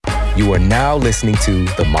You are now listening to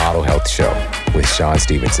The Model Health Show with Sean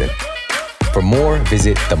Stevenson. For more,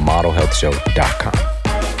 visit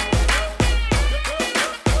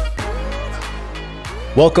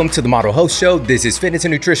themodelhealthshow.com. Welcome to The Model Health Show. This is fitness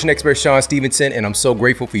and nutrition expert Sean Stevenson, and I'm so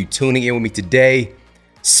grateful for you tuning in with me today.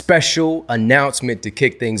 Special announcement to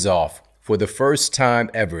kick things off. For the first time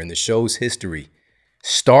ever in the show's history,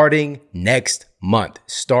 starting next month,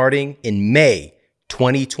 starting in May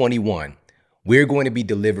 2021, we're going to be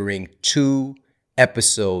delivering 2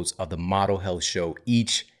 episodes of the Model Health Show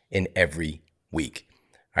each and every week.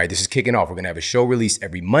 All right, this is kicking off. We're going to have a show released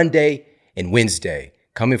every Monday and Wednesday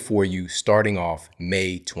coming for you starting off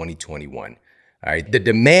May 2021. All right, the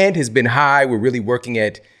demand has been high. We're really working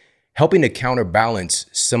at helping to counterbalance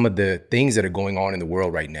some of the things that are going on in the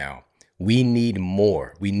world right now. We need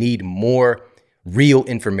more. We need more real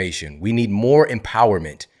information. We need more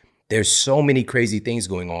empowerment. There's so many crazy things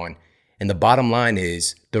going on. And the bottom line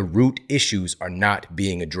is the root issues are not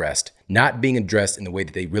being addressed in the way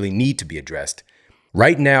that they really need to be addressed.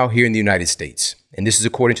 Right now here in the United States, and this is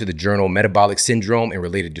according to the journal Metabolic Syndrome and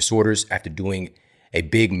Related Disorders, after doing a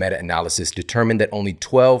big meta-analysis, determined that only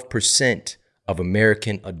 12% of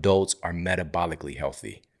American adults are metabolically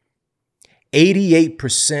healthy.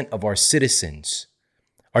 88% of our citizens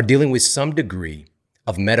are dealing with some degree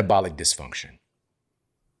of metabolic dysfunction.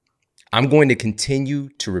 I'm going to continue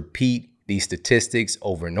to repeat these statistics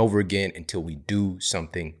over and over again until we do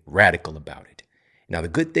something radical about it. Now, the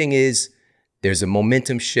good thing is there's a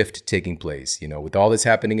momentum shift taking place. You know, with all that's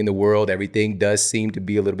happening in the world, everything does seem to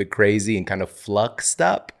be a little bit crazy and kind of fluxed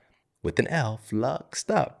up with an L, fluxed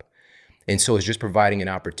up. And so it's just providing an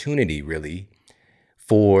opportunity really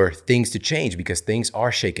for things to change because things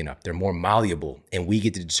are shaken up. They're more malleable and we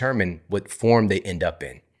get to determine what form they end up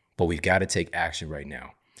in. But we've got to take action right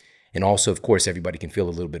now. And also, of course, everybody can feel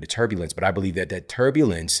a little bit of turbulence, but I believe that that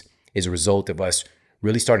turbulence is a result of us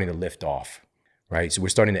really starting to lift off, right? So we're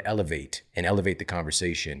starting to elevate the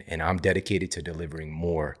conversation. And I'm dedicated to delivering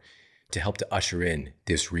more to help to usher in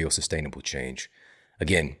this real sustainable change.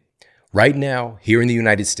 Again, right now, here in the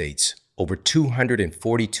United States, over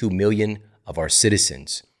 242 million of our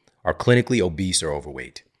citizens are clinically obese or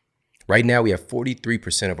overweight. Right now, we have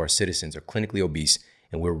 43% of our citizens are clinically obese,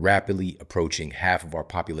 and we're rapidly approaching half of our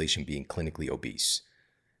population being clinically obese.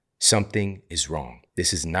 Something is wrong.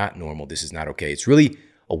 This is not normal. This is not okay. It's really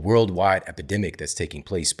a worldwide epidemic that's taking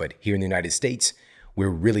place. But here in the United States, we're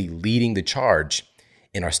really leading the charge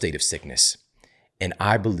in our state of sickness. And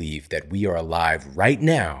I believe that we are alive right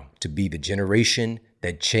now to be the generation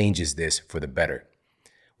that changes this for the better.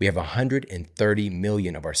 We have 130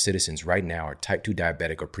 million of our citizens right now are type 2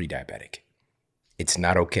 diabetic or pre-diabetic. It's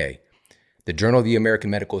not okay. The Journal of the American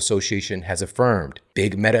Medical Association has affirmed,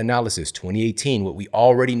 big meta-analysis 2018, what we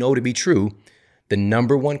already know to be true, the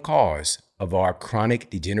number one cause of our chronic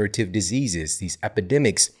degenerative diseases, these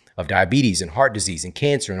epidemics of diabetes and heart disease and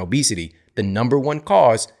cancer and obesity, the number one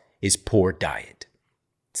cause is poor diet.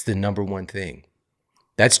 It's the number one thing.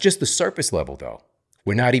 That's just the surface level though.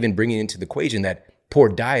 We're not even bringing into the equation that poor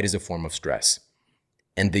diet is a form of stress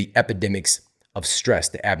and the epidemics of stress,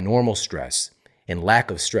 the abnormal stress, and lack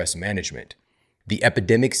of stress management, the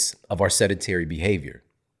epidemics of our sedentary behavior,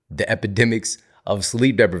 the epidemics of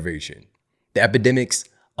sleep deprivation, the epidemics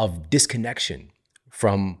of disconnection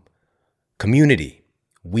from community.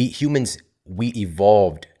 We humans, we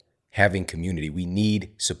evolved having community. We need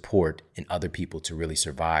support in other people to really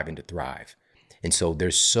survive and to thrive. And so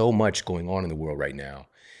there's so much going on in the world right now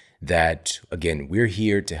that, again, we're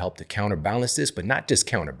here to help to counterbalance this, but not just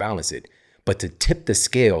counterbalance it, but to tip the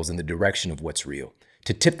scales in the direction of what's real,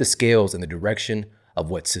 to tip the scales in the direction of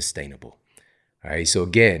what's sustainable. All right, so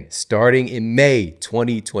again, starting in May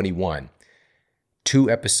 2021, 2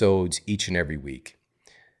 episodes each and every week.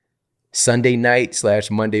 Sunday night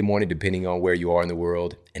 / Monday morning, depending on where you are in the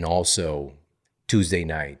world, and also Tuesday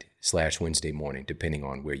night / Wednesday morning, depending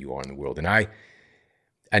on where you are in the world. And I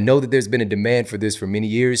know that there's been a demand for this for many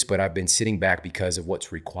years, but I've been sitting back because of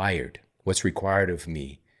what's required of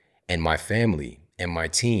me and my family and my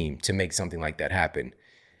team to make something like that happen.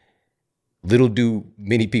 Little do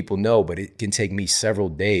many people know, but it can take me several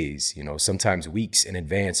days, sometimes weeks in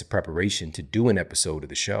advance of preparation to do an episode of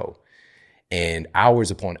the show. And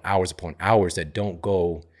hours upon hours upon hours that don't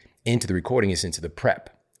go into the recording, it's into the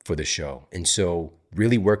prep for the show. And so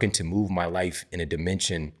really working to move my life in a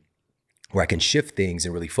dimension where I can shift things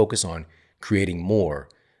and really focus on creating more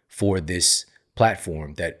for this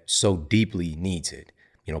platform that so deeply needs it.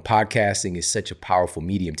 Podcasting is such a powerful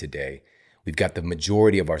medium today. We've got the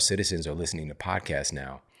majority of our citizens are listening to podcasts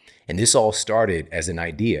now. And this all started as an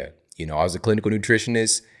idea. I was a clinical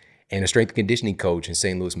nutritionist and a strength and conditioning coach in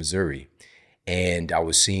St. Louis, Missouri. And I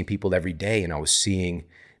was seeing people every day, and I was seeing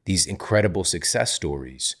these incredible success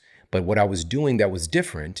stories. But what I was doing that was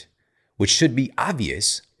different, which should be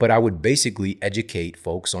obvious, but I would basically educate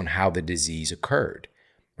folks on how the disease occurred,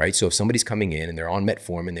 right? So if somebody's coming in and they're on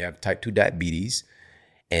metformin, they have type 2 diabetes,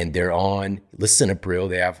 and they're on lisinopril,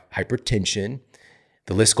 they have hypertension,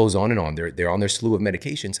 the list goes on and on. They're on their slew of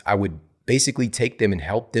medications. I would basically take them and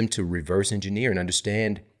help them to reverse engineer and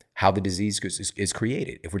understand how the disease is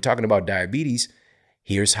created. If we're talking about diabetes,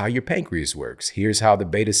 here's how your pancreas works. Here's how the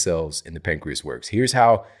beta cells in the pancreas works. Here's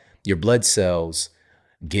how your blood cells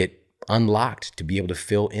get unlocked to be able to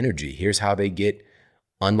fill energy. Here's how they get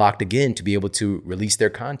unlocked again to be able to release their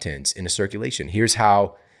contents into circulation. Here's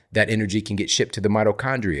how that energy can get shipped to the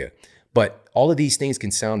mitochondria. But all of these things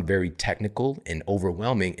can sound very technical and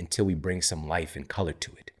overwhelming until we bring some life and color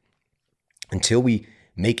to it. Until we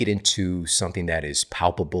make it into something that is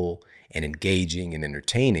palpable and engaging and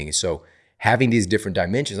entertaining. So having these different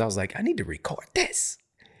dimensions, I was like, I need to record this.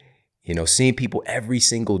 You know, seeing people every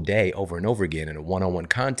single day over and over again in a one-on-one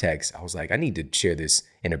context, I was like, I need to share this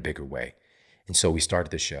in a bigger way. And so we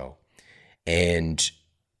started the show. And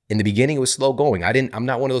in the beginning, it was slow going. I'm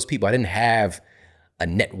not one of those people. I didn't have a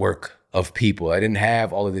network of people. I didn't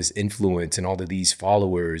have all of this influence and all of these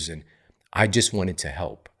followers. And I just wanted to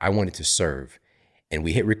help. I wanted to serve. And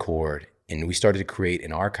we hit record and we started to create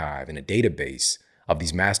an archive and a database of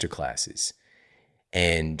these masterclasses.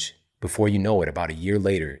 And before you know it, about a year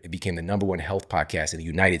later, it became the #1 health podcast in the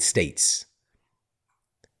United States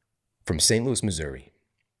from St. Louis, Missouri.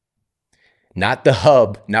 Not the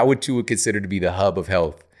hub, not what you would consider to be the hub of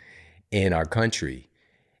health in our country.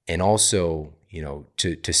 And also, you know,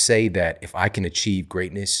 to say that if I can achieve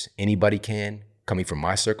greatness, anybody can, coming from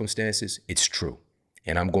my circumstances, it's true.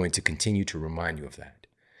 And I'm going to continue to remind you of that.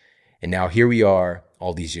 And now here we are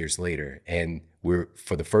all these years later, and we're,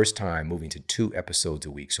 for the first time, moving to 2 episodes a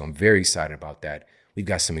week. So I'm very excited about that. We've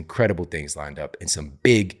got some incredible things lined up and some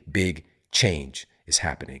big, big change is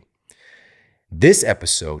happening. This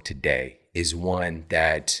episode today is one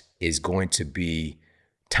that is going to be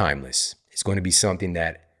timeless. It's going to be something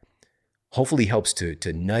that hopefully helps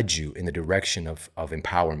to nudge you in the direction of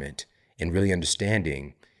empowerment and really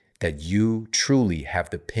understanding that you truly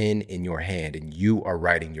have the pen in your hand and you are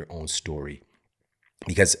writing your own story.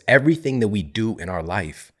 Because everything that we do in our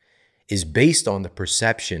life is based on the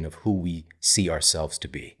perception of who we see ourselves to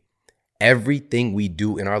be. Everything we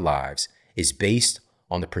do in our lives is based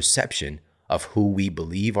on the perception of who we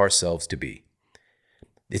believe ourselves to be.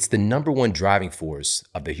 It's the #1 driving force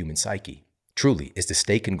of the human psyche. Truly, is to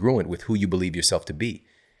stay congruent with who you believe yourself to be.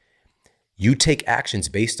 You take actions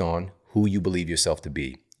based on who you believe yourself to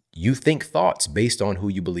be. You think thoughts based on who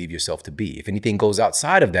you believe yourself to be. If anything goes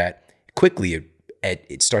outside of that, quickly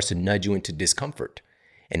it starts to nudge you into discomfort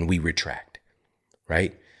and we retract,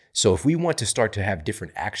 right? So if we want to start to have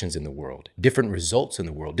different actions in the world, different results in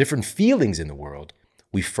the world, different feelings in the world,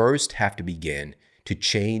 we first have to begin to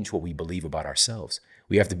change what we believe about ourselves.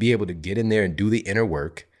 We have to be able to get in there and do the inner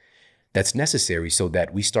work that's necessary so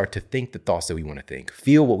that we start to think the thoughts that we want to think,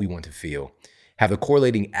 feel what we want to feel, have the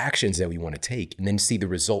correlating actions that we want to take, and then see the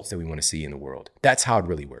results that we want to see in the world. That's how it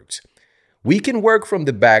really works. We can work from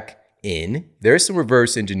the back in. There's some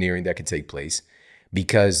reverse engineering that can take place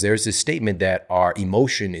because there's this statement that our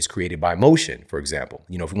emotion is created by motion, for example.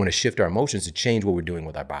 You know, if we want to shift our emotions to change what we're doing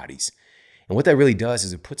with our bodies. And what that really does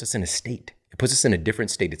is it puts us in a state. It puts us in a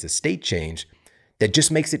different state. It's a state change that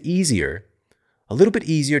just makes it easier, a little bit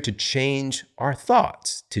easier to change our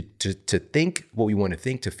thoughts, to think what we want to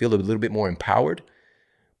think, to feel a little bit more empowered.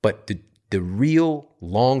 But the real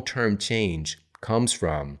long-term change comes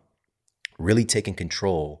from really taking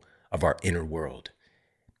control of our inner world.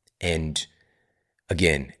 And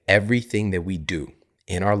again, everything that we do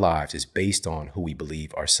in our lives is based on who we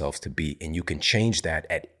believe ourselves to be. And you can change that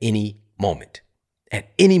at any moment.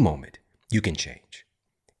 At any moment, you can change.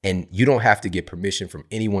 And you don't have to get permission from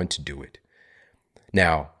anyone to do it.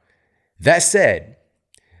 Now, that said,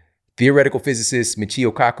 theoretical physicist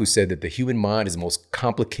Michio Kaku said that the human mind is the most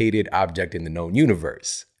complicated object in the known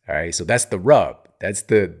universe. All right, so that's the rub. That's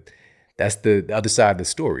the other side of the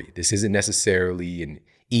story. This isn't necessarily an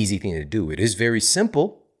easy thing to do. It is very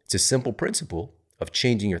simple. It's a simple principle of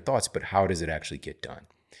changing your thoughts, but how does it actually get done?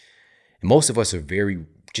 And most of us are very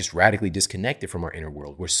just radically disconnected from our inner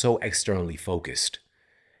world. We're so externally focused.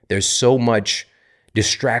 There's so much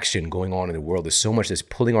distraction going on in the world. There's so much that's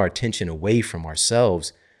pulling our attention away from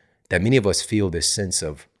ourselves that many of us feel this sense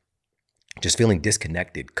of just feeling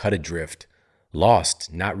disconnected, cut adrift,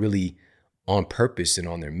 lost, not really on purpose and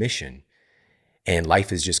on their mission. And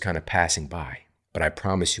life is just kind of passing by. But I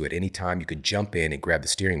promise you, at any time, you could jump in and grab the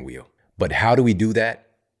steering wheel. But how do we do that?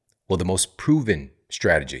 Well, the most proven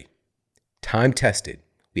strategy, time tested.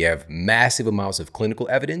 We have massive amounts of clinical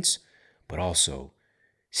evidence, but also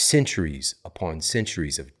centuries upon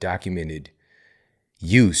centuries of documented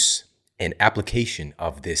use and application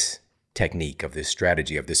of this technique, of this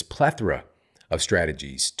strategy, of this plethora of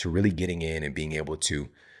strategies to really getting in and being able to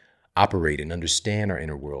operate and understand our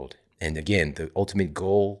inner world. And again, the ultimate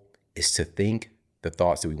goal is to think the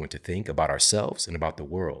thoughts that we want to think about ourselves and about the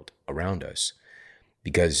world around us.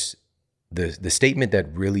 Because the statement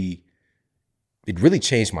that really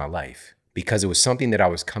changed my life, because it was something that I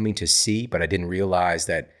was coming to see, but I didn't realize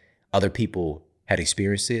that other people had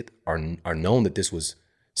experienced it or known that this was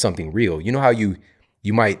something real. You know how you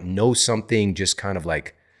might know something just kind of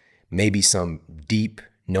like maybe some deep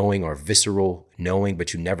knowing or visceral knowing,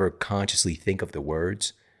 but you never consciously think of the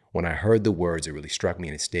words. When I heard the words, it really struck me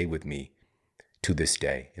and it stayed with me to this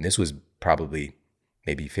day. And this was probably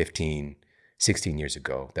maybe 15, 16 years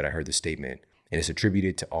ago that I heard the statement, and it's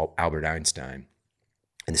attributed to Albert Einstein.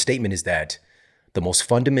 And the statement is that the most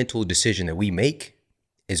fundamental decision that we make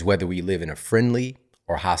is whether we live in a friendly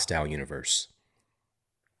or hostile universe.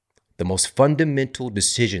 The most fundamental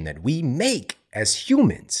decision that we make as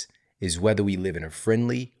humans is whether we live in a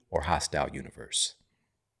friendly or hostile universe.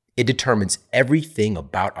 It determines everything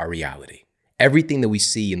about our reality. Everything that we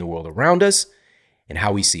see in the world around us and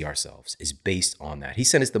how we see ourselves is based on that. He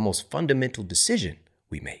said it's the most fundamental decision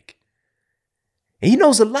we make. And he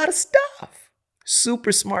knows a lot of stuff.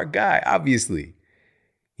 Super smart guy, obviously.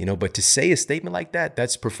 But to say a statement like that,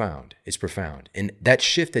 that's profound. It's profound. And that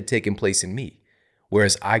shift had taken place in me.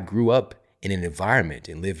 Whereas I grew up in an environment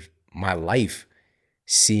and lived my life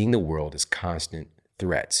seeing the world as constant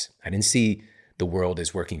threats. I didn't see the world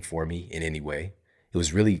as working for me in any way. It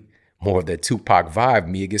was really more of that Tupac vibe,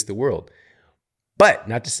 me against the world. But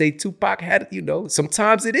not to say Tupac had,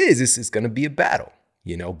 sometimes it is. It's going to be a battle,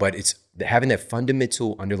 but it's having that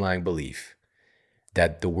fundamental underlying belief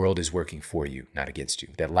that the world is working for you, not against you,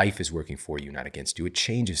 that life is working for you, not against you. It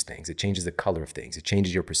changes things. It changes the color of things. It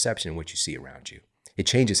changes your perception of what you see around you. It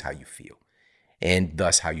changes how you feel and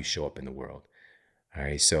thus how you show up in the world. All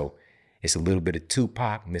right. So it's a little bit of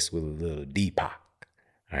Tupac mixed with a little Deepak,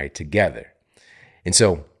 all right, together. And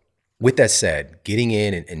so with that said, getting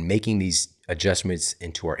in and making these adjustments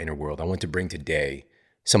into our inner world, I want to bring today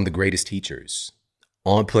some of the greatest teachers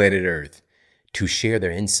on planet Earth to share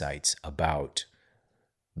their insights about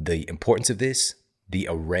the importance of this, the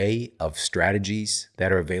array of strategies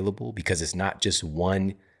that are available, because it's not just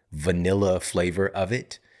one vanilla flavor of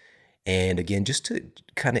it. And again, just to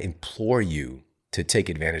kind of implore you to take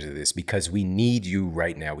advantage of this, because we need you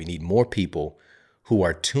right now. We need more people who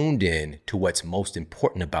are tuned in to what's most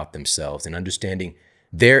important about themselves and understanding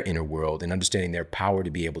their inner world and understanding their power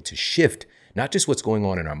to be able to shift not just what's going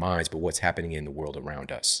on in our minds, but what's happening in the world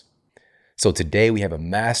around us. So today we have a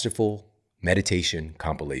masterful meditation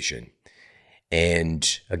compilation.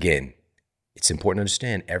 And again, it's important to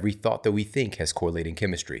understand every thought that we think has correlating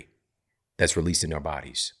chemistry that's released in our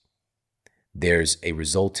bodies. There's a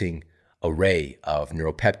resulting array of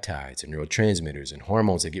neuropeptides and neurotransmitters and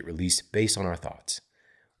hormones that get released based on our thoughts.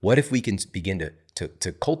 What if we can begin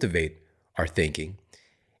to cultivate our thinking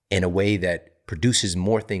in a way that produces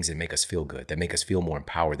more things that make us feel good, that make us feel more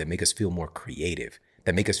empowered, that make us feel more creative,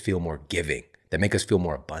 that make us feel more giving, that make us feel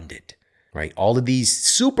more abundant, right? All of these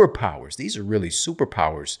superpowers, these are really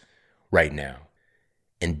superpowers right now.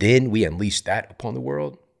 And then we unleash that upon the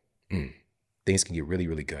world, things can get really,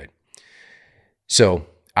 really good. So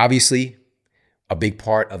obviously, a big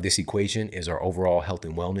part of this equation is our overall health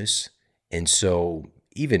and wellness. And so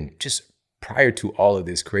even just prior to all of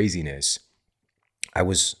this craziness, I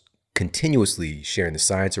was continuously sharing the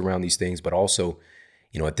science around these things, but also,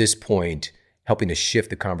 at this point, helping to shift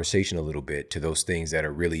the conversation a little bit to those things that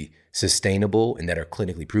are really sustainable and that are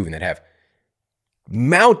clinically proven, that have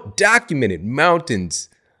documented mountains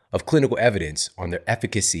of clinical evidence on their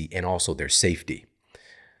efficacy and also their safety.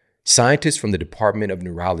 Scientists from the Department of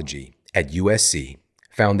Neurology at USC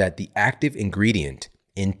found that the active ingredient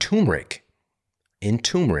in turmeric,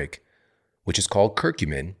 which is called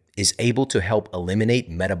curcumin, is able to help eliminate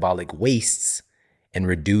metabolic wastes and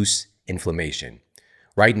reduce inflammation.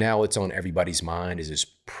 Right now, it's on everybody's mind is this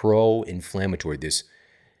pro-inflammatory, this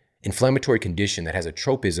inflammatory condition that has a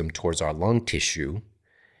tropism towards our lung tissue.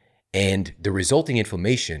 And the resulting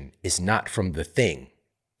inflammation is not from the thing.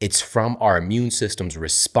 It's from our immune system's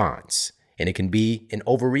response. And it can be an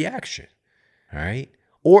overreaction, all right?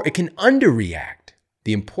 Or it can underreact.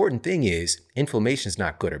 The important thing is inflammation is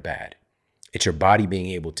not good or bad. It's your body being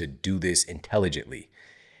able to do this intelligently.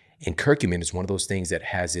 And curcumin is one of those things that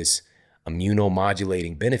has this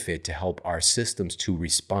immunomodulating benefit to help our systems to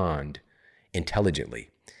respond intelligently.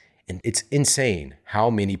 And it's insane how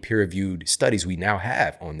many peer-reviewed studies we now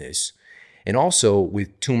have on this. And also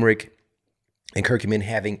with turmeric and curcumin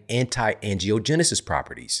having anti-angiogenesis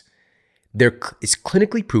properties. It's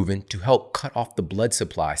clinically proven to help cut off the blood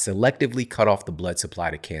supply, selectively cut off the blood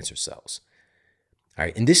supply to cancer cells. All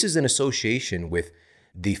right, and this is in association with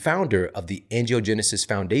the founder of the Angiogenesis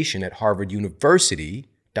Foundation at Harvard University,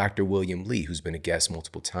 Dr. William Lee, who's been a guest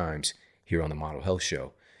multiple times here on the Model Health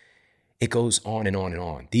Show. It goes on and on and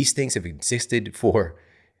on. These things have existed for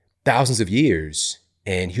thousands of years,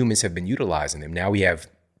 and humans have been utilizing them. Now we have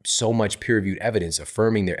so much peer-reviewed evidence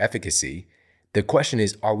affirming their efficacy. The question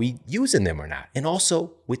is, are we using them or not? And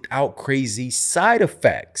also without crazy side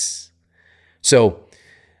effects. So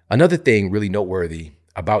another thing really noteworthy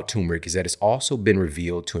about turmeric is that it's also been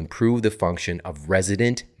revealed to improve the function of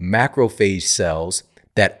resident macrophage cells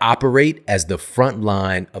that operate as the front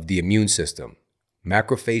line of the immune system.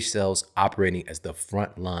 Macrophage cells operating as the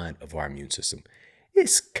front line of our immune system.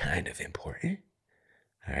 It's kind of important,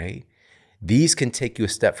 all right? These can take you a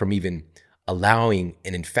step from even allowing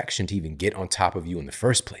an infection to even get on top of you in the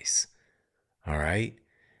first place, all right?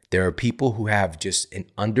 There are people who have just an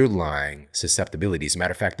underlying susceptibility. As a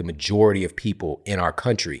matter of fact, the majority of people in our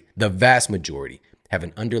country, the vast majority, have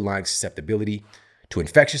an underlying susceptibility to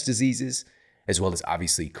infectious diseases, as well as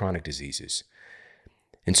obviously chronic diseases.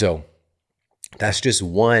 And so that's just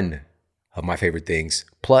one of my favorite things.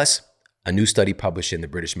 Plus, a new study published in the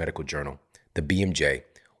British Medical Journal, the BMJ,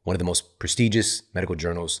 one of the most prestigious medical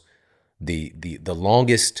journals, the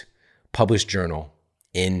longest published journal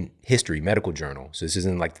in history, medical journal. So this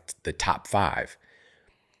isn't like the top 5,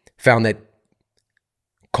 found that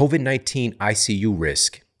COVID-19 ICU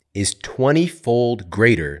risk is 20-fold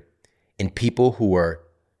greater in people who are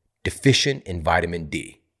deficient in vitamin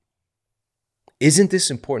D. Isn't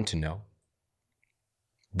this important to know?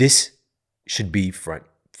 This should be front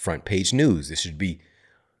page news. This should be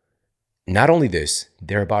not only this,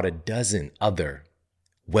 there are about a dozen other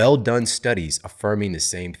well-done studies affirming the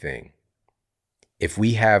same thing. If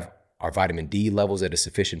we have our vitamin D levels at a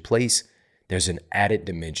sufficient place, there's an added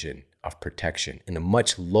dimension of protection and a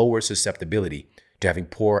much lower susceptibility to having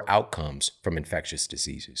poor outcomes from infectious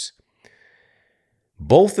diseases.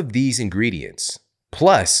 Both of these ingredients,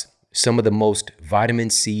 plus some of the most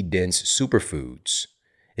vitamin C dense superfoods,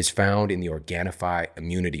 is found in the Organifi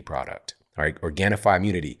Immunity product. All right, Organifi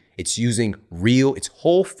Immunity. It's using it's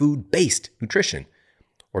whole food based nutrition,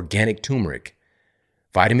 organic turmeric,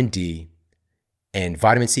 vitamin D, and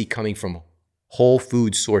vitamin C coming from whole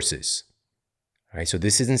food sources. All right, so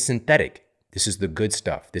this isn't synthetic. This is the good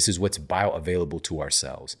stuff. This is what's bioavailable to our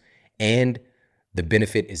cells. And the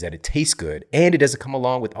benefit is that it tastes good and it doesn't come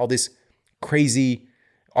along with all this crazy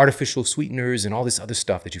artificial sweeteners and all this other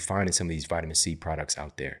stuff that you find in some of these vitamin C products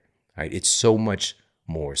out there. All right, it's so much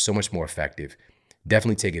more effective.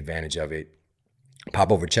 Definitely take advantage of it.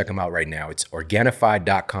 Pop over, check them out right now. It's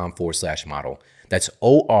Organifi.com/model. That's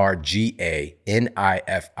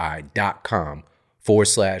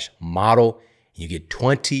ORGANIFI.com/model. You get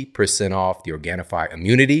 20% off the Organifi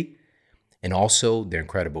Immunity and also their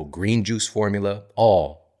incredible green juice formula,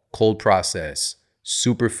 all cold process,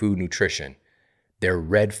 superfood nutrition. Their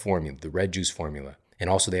red formula, the red juice formula. And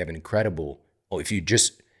also they have an incredible, if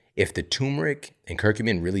the turmeric and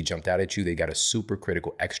curcumin really jumped out at you, they got a super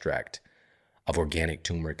critical extract of organic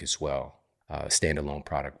turmeric as well, standalone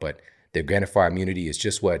product. But the Organifi Immunity is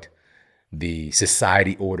just what the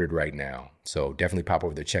society ordered right now. So definitely pop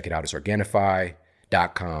over there, check it out. It's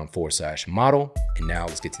Organifi.com/model. And now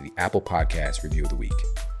let's get to the Apple Podcast review of the week.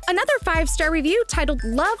 Another 5-star review titled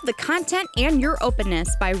Love the Content and Your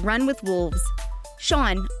Openness by Run with Wolves.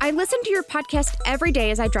 Sean, I listen to your podcast every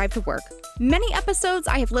day as I drive to work. Many episodes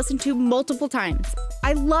I have listened to multiple times.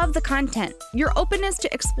 I love the content. Your openness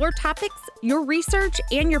to explore topics, your research,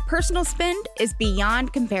 and your personal spin is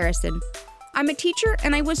beyond comparison. I'm a teacher,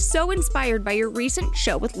 and I was so inspired by your recent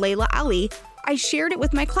show with Layla Ali, I shared it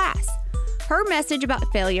with my class. Her message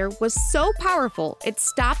about failure was so powerful, it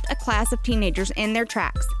stopped a class of teenagers in their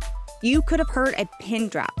tracks. You could have heard a pin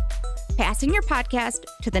drop, passing your podcast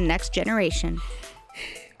to the next generation.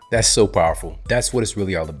 That's so powerful. That's what it's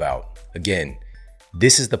really all about. Again,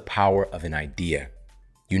 this is the power of an idea.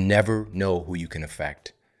 You never know who you can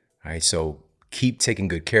affect. All right, so keep taking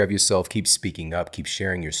good care of yourself, keep speaking up, keep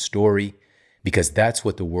sharing your story, because that's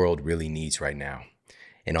what the world really needs right now.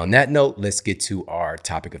 And on that note, let's get to our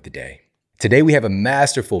topic of the day. Today, we have a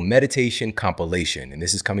masterful meditation compilation, and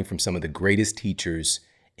this is coming from some of the greatest teachers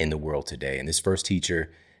in the world today. And this first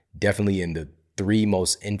teacher, definitely in the three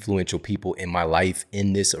most influential people in my life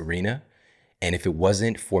in this arena. And if it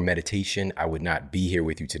wasn't for meditation, I would not be here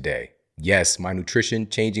with you today. Yes, my nutrition,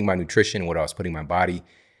 changing my nutrition, what I was putting in my body.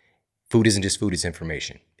 Food isn't just food, it's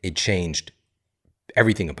information. It changed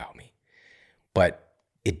everything about me. But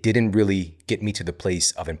it didn't really get me to the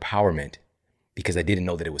place of empowerment because I didn't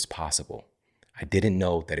know that it was possible. I didn't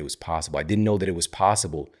know that it was possible. I didn't know that it was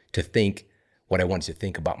possible to think what I wanted to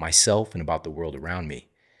think about myself and about the world around me.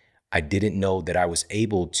 I didn't know that I was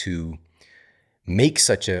able to make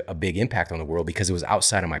such a big impact on the world because it was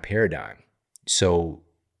outside of my paradigm. So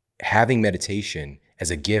having meditation as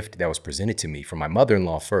a gift that was presented to me from my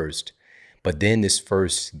mother-in-law first, but then this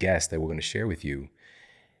first guest that we're going to share with you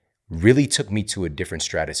really took me to a different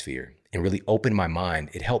stratosphere and really opened my mind.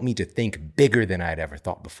 It helped me to think bigger than I had ever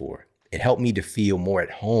thought before. It helped me to feel more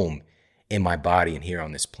at home in my body and here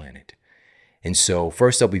on this planet. And so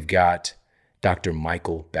first up, we've got Dr.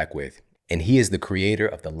 Michael Beckwith, and he is the creator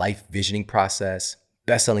of the Life Visioning Process,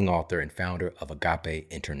 best-selling author and founder of Agape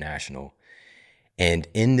International. And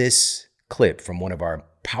in this clip from one of our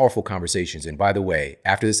powerful conversations, and by the way,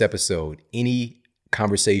 after this episode, any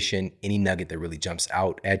conversation, any nugget that really jumps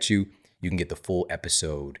out at you, you can get the full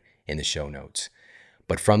episode in the show notes.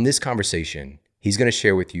 But from this conversation, he's going to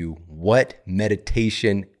share with you what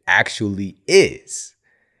meditation actually is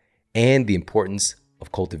and the importance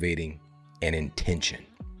of cultivating an intention.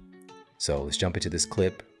 So let's jump into this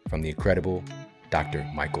clip from the incredible Dr.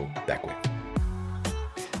 Michael Beckwith.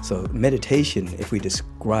 So meditation, if we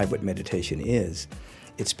describe what meditation is,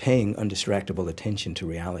 it's paying undistractable attention to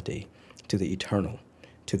reality, to the eternal,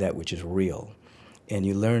 to that which is real. And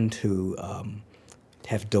you learn to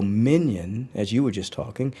have dominion, as you were just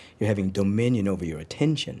talking, you're having dominion over your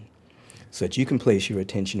attention so that you can place your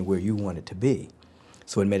attention where you want it to be.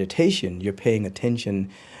 So in meditation, you're paying attention.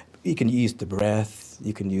 You can use the breath,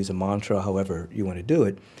 you can use a mantra, however you want to do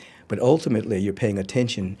it, but ultimately you're paying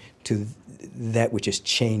attention to that which is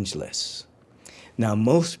changeless. Now,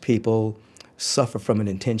 most people suffer from an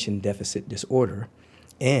attention deficit disorder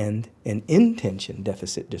and an intention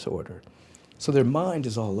deficit disorder. So their mind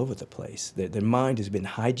is all over the place. Their mind has been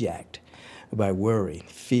hijacked by worry,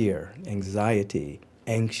 fear, anxiety,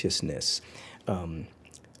 anxiousness,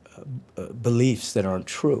 beliefs that aren't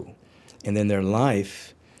true. And then their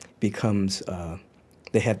life becomes,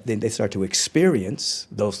 they start to experience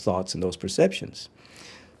those thoughts and those perceptions.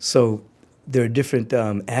 So there are different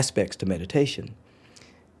aspects to meditation.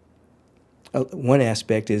 One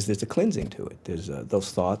aspect is there's a cleansing to it. There's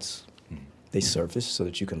those thoughts, they surface so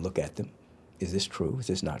that you can look at them. Is this true? Is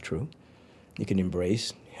this not true? You can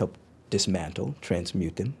embrace, help dismantle,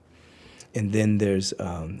 transmute them. And then there's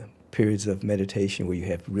periods of meditation where you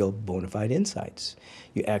have real bona fide insights.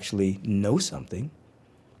 You actually know something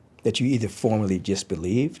that you either formerly just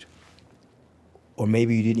believed, or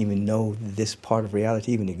maybe you didn't even know this part of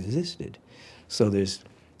reality even existed. So there's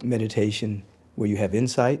meditation where you have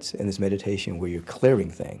insights, and there's meditation where you're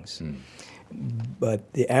clearing things.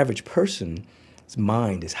 But the average person's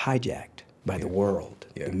mind is hijacked by the world,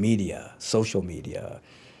 the media, social media.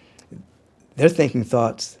 They're thinking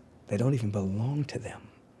thoughts that don't even belong to them.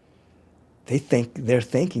 They think they're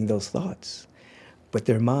thinking those thoughts, but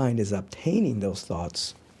their mind is obtaining those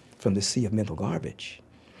thoughts from the sea of mental garbage.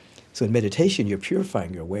 So in meditation, you're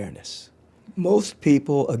purifying your awareness. Most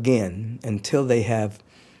people, again, until they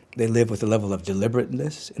live with a level of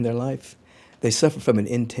deliberateness in their life, they suffer from an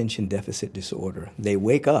intention deficit disorder. They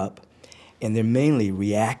wake up and they're mainly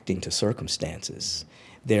reacting to circumstances.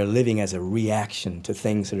 They're living as a reaction to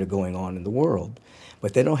things that are going on in the world,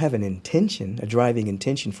 but they don't have an intention, a driving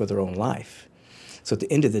intention for their own life. So at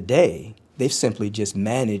the end of the day, they've simply just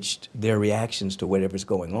managed their reactions to whatever's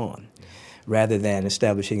going on, rather than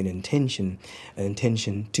establishing an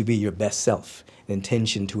intention to be your best self, an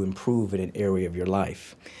intention to improve in an area of your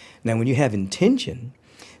life. Now, when you have intention,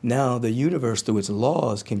 now the universe, through its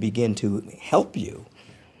laws, can begin to help you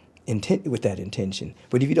with that intention.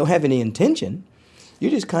 But if you don't have any intention,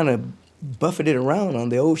 you're just kind of buffeted around on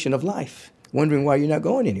the ocean of life, wondering why you're not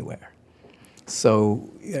going anywhere. So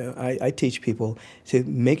I teach people to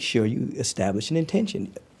make sure you establish an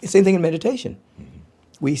intention. Same thing in meditation.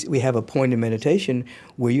 We have a point in meditation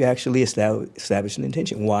where you actually establish an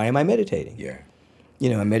intention. Why am I meditating?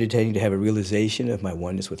 I'm meditating to have a realization of my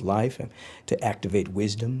oneness with life, to activate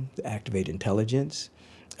wisdom, to activate intelligence,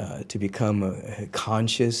 to become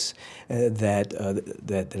conscious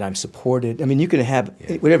that I'm supported. I mean, you can have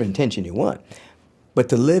whatever intention you want, but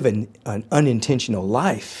to live an unintentional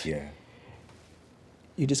life,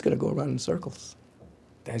 you're just going to go around in circles.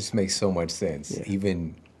 That just makes so much sense.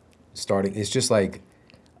 Even starting, it's just like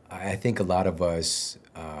I think a lot of us,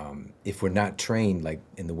 if we're not trained like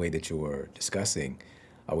in the way that you were discussing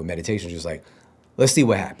with meditation, just like, let's see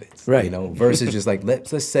what happens, Right. you know, versus just like,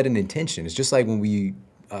 let's set an intention. It's just like when we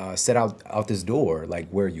set out this door, like,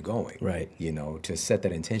 where are you going? Right. You know, to set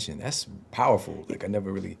that intention. That's powerful. Like, I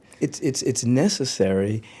never really. It's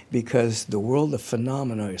necessary because the world of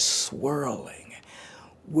phenomena is swirling.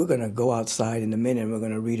 We're going to go outside in a minute and we're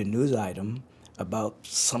going to read a news item about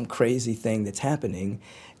some crazy thing that's happening,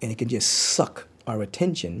 and it can just suck our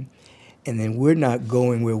attention, and then we're not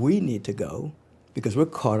going where we need to go because we're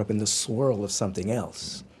caught up in the swirl of something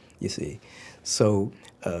else, you see. So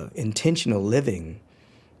intentional living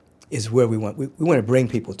is where we want to bring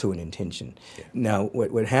people to an intention. Yeah. Now,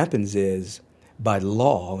 what happens is, by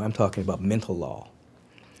law, I'm talking about mental law,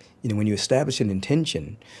 you know, when you establish an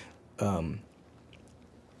intention,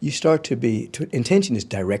 you start to be, intention is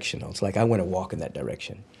directional. It's like, I want to walk in that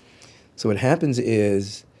direction. So what happens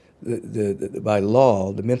is, by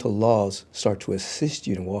law, the mental laws start to assist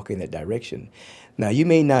you in walking in that direction. Now, you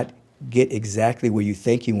may not get exactly where you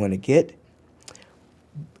think you want to get.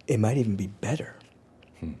 It might even be better.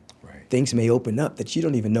 Right. Things may open up that you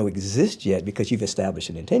don't even know exist yet because you've established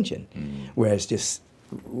an intention. Whereas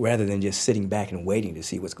rather than just sitting back and waiting to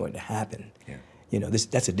see what's going to happen. Yeah. You know,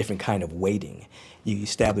 that's a different kind of waiting. You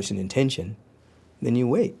establish an intention, then you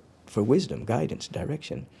wait for wisdom, guidance,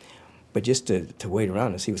 direction. But just to wait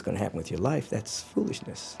around and see what's going to happen with your life, that's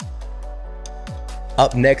foolishness.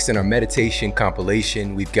 Up next in our meditation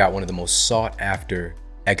compilation, we've got one of the most sought after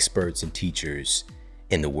experts and teachers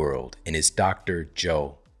in the world, and it's Dr.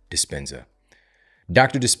 Joe Dispenza.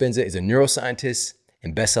 Dr. Dispenza is a neuroscientist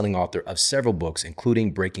and best-selling author of several books,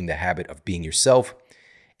 including Breaking the Habit of Being Yourself.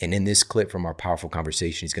 And in this clip from our powerful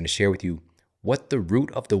conversation, he's going to share with you what the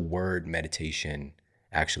root of the word meditation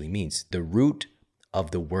actually means, the root of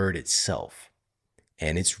the word itself.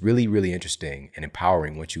 And it's really, really interesting and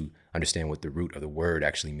empowering once you understand what the root of the word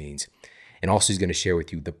actually means. And also he's going to share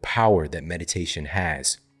with you the power that meditation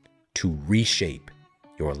has to reshape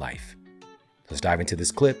your life. Let's dive into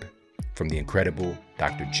this clip from the incredible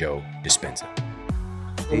Dr. Joe Dispenza.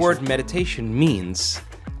 The word meditation means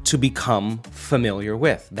to become familiar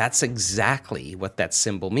with. That's exactly what that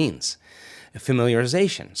symbol means.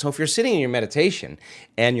 Familiarization. So if you're sitting in your meditation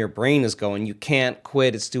and your brain is going, you can't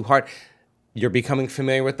quit, it's too hard, you're becoming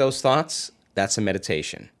familiar with those thoughts, that's a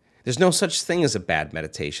meditation. There's no such thing as a bad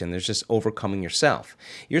meditation. There's just overcoming yourself.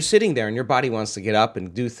 You're sitting there and your body wants to get up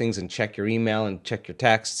and do things and check your email and check your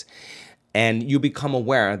texts, and you become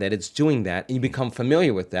aware that it's doing that and you become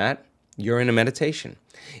familiar with that, you're in a meditation.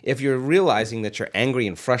 If you're realizing that you're angry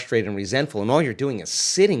and frustrated and resentful and all you're doing is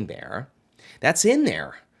sitting there, that's in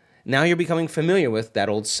there. Now you're becoming familiar with that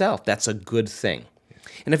old self. That's a good thing.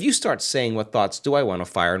 And if you start saying, what thoughts do I want to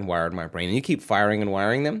fire and wire in my brain, and you keep firing and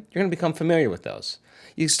wiring them, you're going to become familiar with those.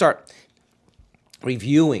 You start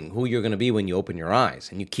reviewing who you're going to be when you open your eyes,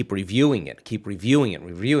 and you keep reviewing it.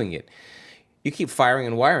 You keep firing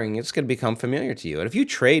and wiring, it's going to become familiar to you. And if you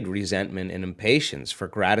trade resentment and impatience for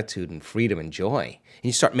gratitude and freedom and joy, and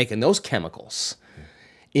you start making those chemicals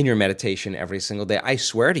in your meditation every single day, I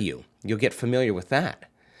swear to you, you'll get familiar with that.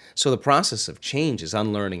 So the process of change is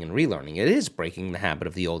unlearning and relearning. It is breaking the habit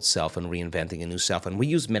of the old self and reinventing a new self. And we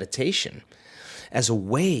use meditation as a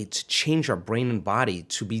way to change our brain and body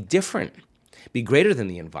to be different, be greater than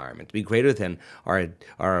the environment, be greater than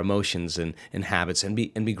our emotions and habits, and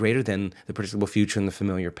be greater than the predictable future and the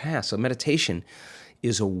familiar past. So meditation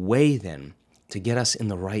is a way then to get us in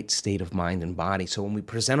the right state of mind and body. So when we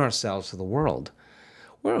present ourselves to the world,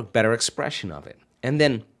 we're a better expression of it. And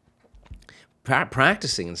then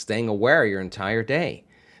practicing and staying aware your entire day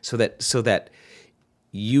so that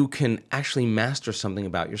you can actually master something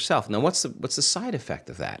about yourself. Now, what's the side effect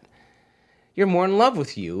of that? You're more in love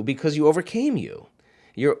with you because you overcame you.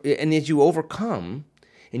 And as you overcome,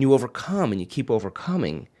 and you keep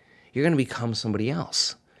overcoming, you're going to become somebody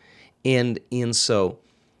else. And so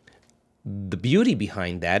the beauty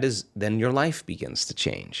behind that is then your life begins to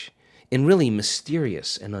change in really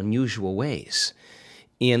mysterious and unusual ways.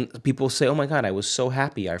 And people say, oh my God, I was so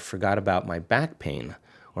happy I forgot about my back pain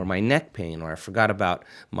or my neck pain, or I forgot about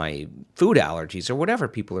my food allergies, or whatever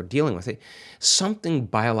people are dealing with. Something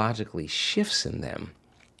biologically shifts in them,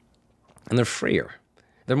 and they're freer.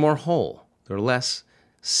 They're more whole. They're less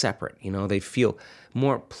separate. They feel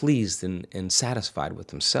more pleased and satisfied with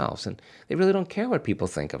themselves, and they really don't care what people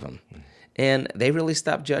think of them. And they really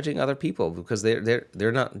stop judging other people because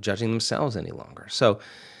they're not judging themselves any longer.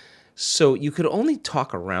 So you could only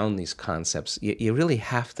talk around these concepts. You really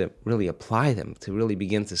have to really apply them to really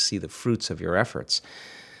begin to see the fruits of your efforts.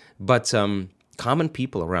 But Common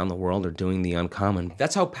people around the world are doing the uncommon.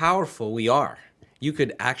 That's how powerful we are. You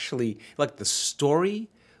could actually, like, the story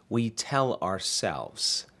we tell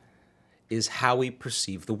ourselves is how we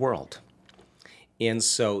perceive the world. And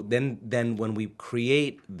so then when we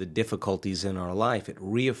create the difficulties in our life, it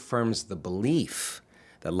reaffirms the belief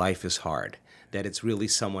that life is hard, that it's really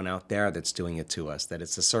someone out there that's doing it to us, that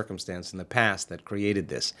it's a circumstance in the past that created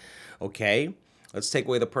this. Okay, let's take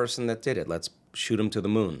away the person that did it. Let's shoot him to the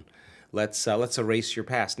moon. Let's erase your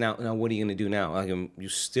past. Now, what are you going to do now? You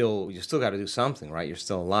still got to do something, right? You're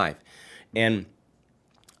still alive. And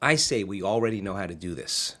I say we already know how to do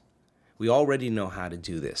this. We already know how to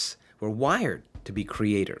do this. We're wired to be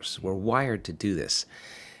creators. We're wired to do this.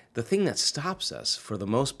 The thing that stops us, for the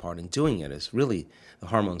most part, in doing it is really the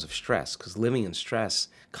hormones of stress, because living in stress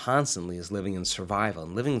constantly is living in survival,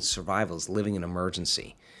 and living in survival is living in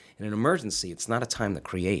emergency. In an emergency, it's not a time to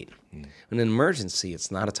create. In an emergency,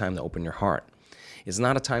 it's not a time to open your heart. It's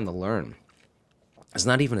not a time to learn. It's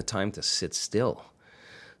not even a time to sit still.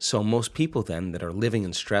 So most people then that are living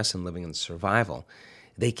in stress and living in survival,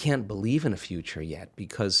 they can't believe in a future yet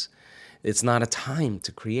because it's not a time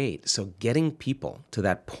to create. So getting people to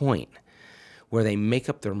that point where they make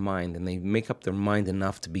up their mind, and they make up their mind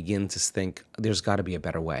enough to begin to think, there's got to be a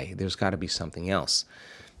better way. There's got to be something else.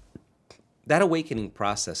 That awakening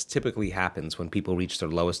process typically happens when people reach their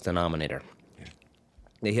lowest denominator.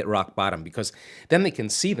 They hit rock bottom, because then they can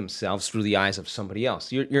see themselves through the eyes of somebody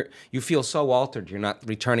else. You feel so altered, you're not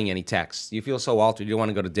returning any texts. You feel so altered, you don't want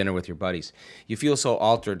to go to dinner with your buddies. You feel so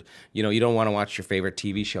altered, you don't want to watch your favorite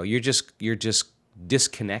TV show. You're just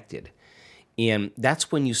disconnected. And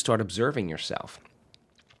that's when you start observing yourself.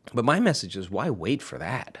 But my message is, why wait for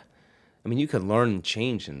that? I mean, you can learn and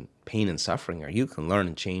change in pain and suffering, or you can learn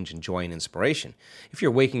and change in joy and inspiration. If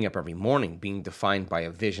you're waking up every morning being defined by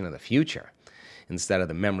a vision of the future instead of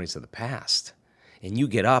the memories of the past, and you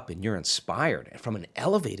get up and you're inspired from an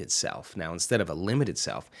elevated self now instead of a limited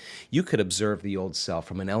self, you could observe the old self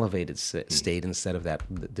from an elevated state instead of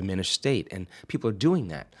that diminished state. And people are doing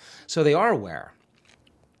that. So they are aware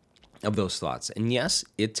of those thoughts. And yes,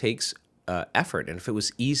 it takes effort. And if it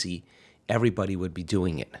was easy, everybody would be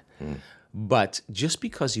doing it. But just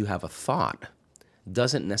because you have a thought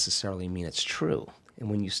doesn't necessarily mean it's true. And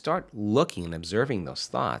when you start looking and observing those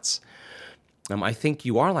thoughts, I think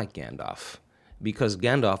you are like Gandalf, because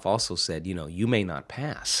Gandalf also said, you may not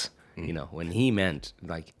pass, when he meant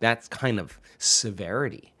like that kind of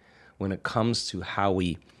severity when it comes to how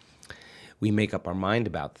we make up our mind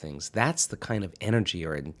about things. That's the kind of energy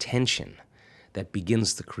or intention that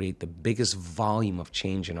begins to create the biggest volume of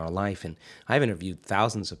change in our life. And I've interviewed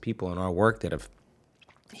thousands of people in our work that have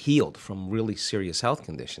healed from really serious health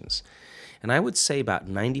conditions. And I would say about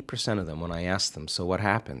 90% of them, when I ask them, so what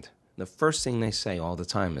happened? The first thing they say all the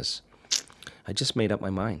time is, I just made up my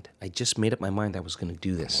mind. I just made up my mind I was going to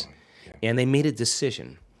do this. Yeah. And they made a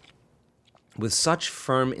decision with such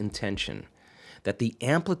firm intention that the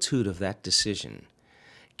amplitude of that decision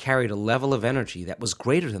carried a level of energy that was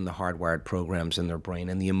greater than the hardwired programs in their brain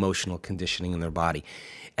and the emotional conditioning in their body.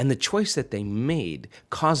 And the choice that they made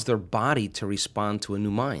caused their body to respond to a new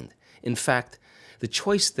mind. In fact, the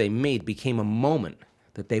choice they made became a moment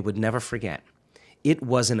that they would never forget. It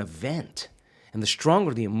was an event. And the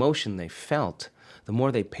stronger the emotion they felt, the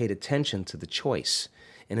more they paid attention to the choice.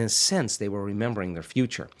 And in a sense, they were remembering their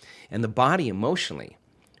future. And the body emotionally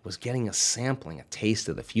was getting a sampling, a taste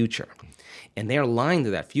of the future. And they're aligned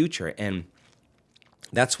to that future, and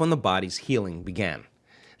that's when the body's healing began.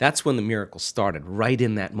 That's when the miracle started, right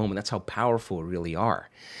in that moment. That's how powerful we really are.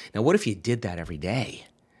 Now, what if you did that every day?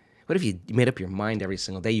 What if you made up your mind every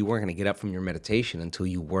single day you weren't going to get up from your meditation until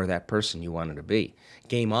you were that person you wanted to be?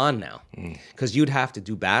 Game on now. Because you'd have to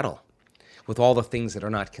do battle with all the things that are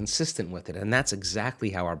not consistent with it, and that's exactly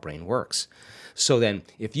how our brain works. So then,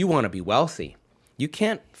 if you want to be wealthy, you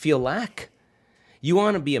can't feel lack. You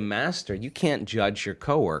want to be a master, you can't judge your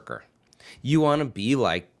coworker. You want to be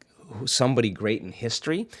like somebody great in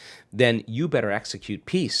history, then you better execute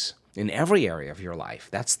peace in every area of your life.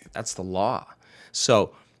 That's the law.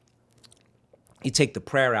 So you take the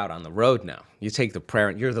prayer out on the road now. You take the prayer,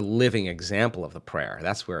 and you're the living example of the prayer.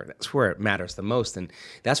 That's where it matters the most. And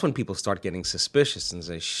that's when people start getting suspicious and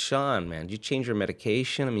say, Sean, man, did you change your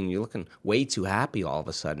medication? I mean, you're looking way too happy all of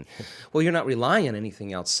a sudden. Well, you're not relying on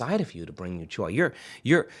anything outside of you to bring you joy.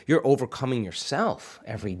 You're overcoming yourself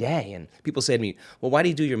every day. And people say to me, well, why do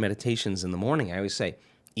you do your meditations in the morning? I always say,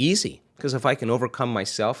 easy. Because if I can overcome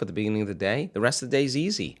myself at the beginning of the day, the rest of the day is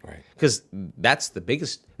easy. Right. Because that's the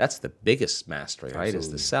biggest mastery, right? Absolutely.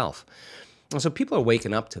 Is the self. And so people are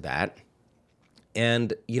waking up to that,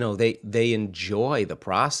 and they enjoy the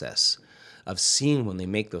process of seeing when they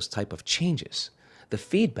make those type of changes, the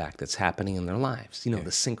feedback that's happening in their lives, the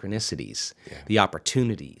synchronicities, the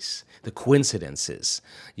opportunities, the coincidences,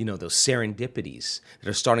 those serendipities that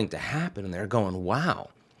are starting to happen, and they're going, wow,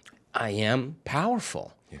 I am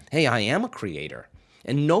powerful. Yeah. Hey, I am a creator.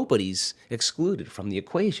 And nobody's excluded from the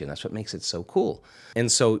equation. That's what makes it so cool.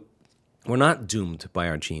 And so we're not doomed by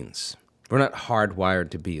our genes. We're not hardwired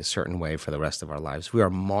to be a certain way for the rest of our lives. We are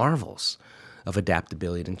marvels of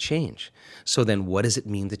adaptability and change. So then what does it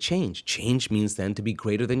mean to change? Change means then to be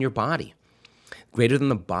greater than your body, greater than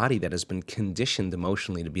the body that has been conditioned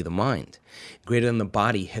emotionally to be the mind, greater than the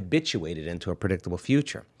body habituated into a predictable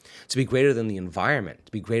future, to be greater than the environment,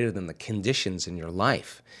 to be greater than the conditions in your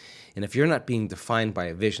life. And if you're not being defined by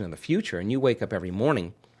a vision of the future and you wake up every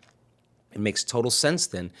morning, it makes total sense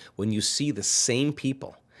then when you see the same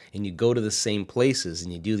people and you go to the same places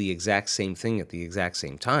and you do the exact same thing at the exact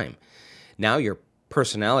same time. Now your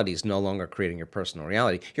personality is no longer creating your personal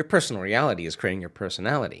reality. Your personal reality is creating your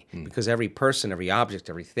personality because every person, every object,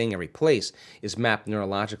 everything, every place is mapped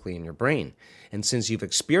neurologically in your brain. And since you've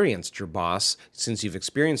experienced your boss, since you've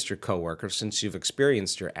experienced your coworker, since you've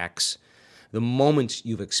experienced your ex, the moment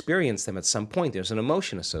you've experienced them at some point, there's an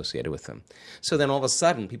emotion associated with them. So then all of a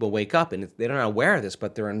sudden people wake up and they're not aware of this,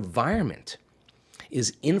 but their environment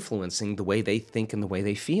is influencing the way they think and the way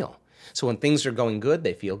they feel. So when things are going good,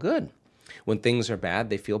 they feel good. When things are bad,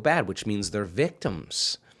 they feel bad, which means they're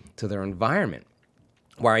victims to their environment.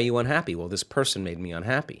 Why are you unhappy? Well, this person made me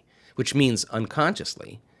unhappy, which means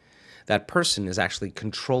unconsciously that person is actually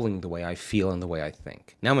controlling the way I feel and the way I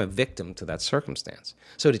think. Now I'm a victim to that circumstance.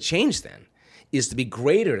 So to change then is to be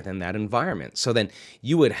greater than that environment. So then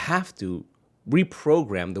you would have to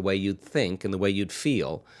reprogram the way you'd think and the way you'd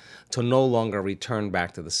feel to no longer return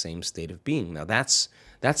back to the same state of being. Now that's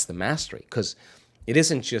the mastery, because it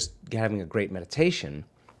isn't just having a great meditation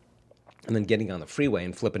and then getting on the freeway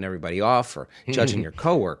and flipping everybody off or judging your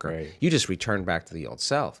coworker. Right. You just return back to the old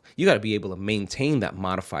self. You got to be able to maintain that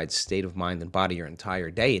modified state of mind and body your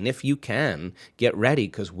entire day. And if you can, get ready,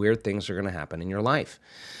 because weird things are going to happen in your life.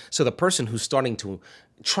 So the person who's starting to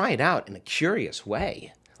try it out in a curious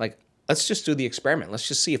way, like, let's just do the experiment. Let's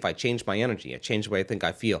just see if I change my energy, I change the way I think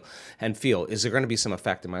I feel, is there going to be some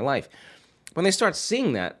effect in my life? When they start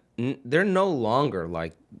seeing that, they're no longer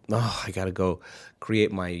like, oh, I got to go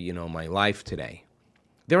create my life today.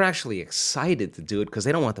 They're actually excited to do it because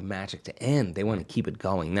they don't want the magic to end. They want to keep it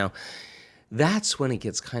going. Now, that's when it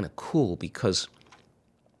gets kind of cool, because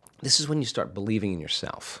this is when you start believing in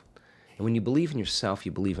yourself. And when you believe in yourself,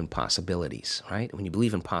 you believe in possibilities, right? When you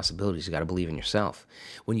believe in possibilities, you got to believe in yourself.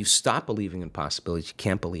 When you stop believing in possibilities, you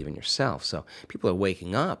can't believe in yourself. So people are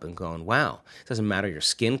waking up and going, wow, it doesn't matter your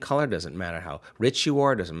skin color, it doesn't matter how rich you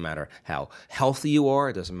are, it doesn't matter how healthy you are,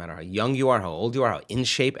 it doesn't matter how young you are, how old you are, how in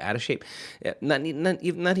shape, out of shape. Not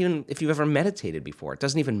even if you've ever meditated before. It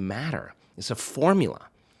doesn't even matter. It's a formula.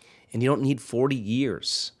 And you don't need 40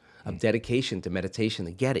 years of dedication to meditation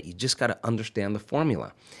to get it. You just got to understand the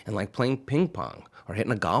formula. And like playing ping pong or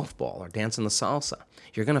hitting a golf ball or dancing the salsa,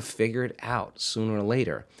 you're going to figure it out sooner or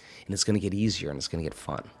later, and it's going to get easier and it's going to get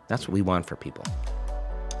fun. That's what we want for people.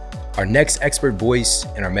 Our next expert voice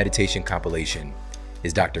in our meditation compilation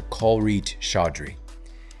is Dr. Kulreet Chaudhry.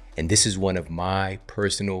 And this is one of my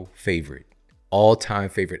personal favorite, all-time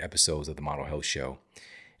favorite episodes of the Model Health Show.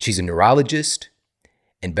 She's a neurologist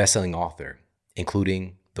and best-selling author,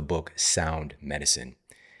 including the book Sound Medicine.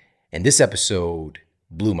 And this episode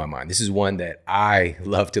blew my mind. This is one that I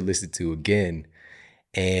love to listen to again.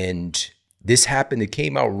 And this happened, it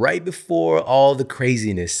came out right before all the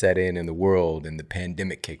craziness set in the world and the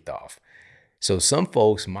pandemic kicked off. So some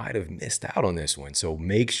folks might have missed out on this one. So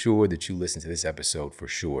make sure that you listen to this episode for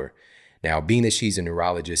sure. Now, being that she's a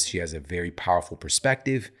neurologist, she has a very powerful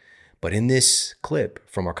perspective. But in this clip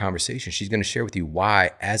from our conversation, she's going to share with you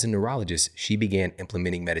why, as a neurologist, she began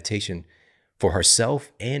implementing meditation for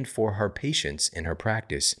herself and for her patients in her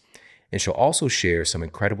practice. And she'll also share some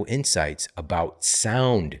incredible insights about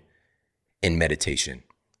sound in meditation,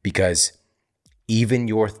 because even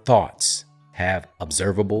your thoughts have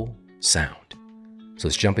observable sound. So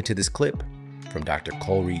let's jump into this clip from Dr.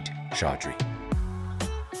 Kulreet Chaudhry.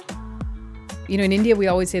 In India, we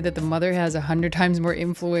always say that the mother has 100 times more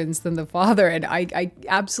influence than the father. And I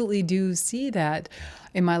absolutely do see that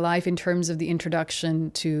in my life in terms of the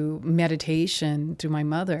introduction to meditation through my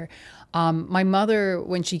mother. My mother,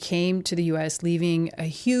 when she came to the U.S., leaving a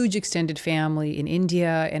huge extended family in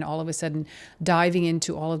India and all of a sudden diving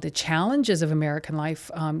into all of the challenges of American life,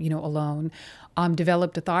 alone,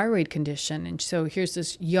 developed a thyroid condition. And so here's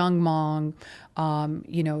this young mom,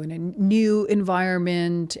 in a new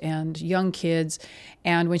environment and young kids.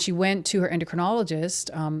 And when she went to her endocrinologist,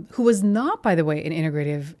 who was not, by the way, an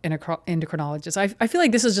integrative endocrinologist, I feel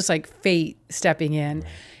like this is just like fate stepping in.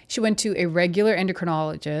 She went to a regular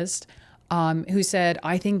endocrinologist who said,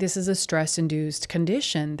 I think this is a stress-induced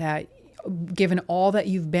condition that, given all that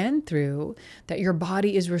you've been through, that your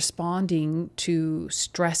body is responding to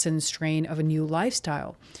stress and strain of a new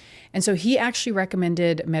lifestyle. And so he actually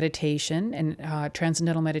recommended meditation, and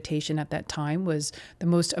transcendental meditation at that time was the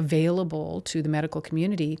most available to the medical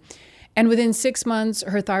community. And within 6 months,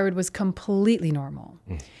 her thyroid was completely normal.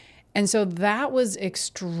 And so that was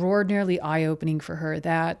extraordinarily eye-opening for her,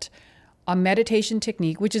 that a meditation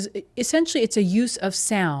technique, which is essentially, it's a use of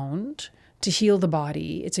sound to heal the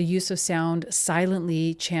body. It's a use of sound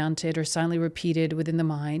silently chanted or silently repeated within the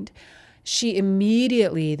mind. She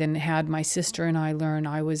immediately then had my sister and I learn.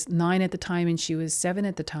 I was 9 at the time and she was 7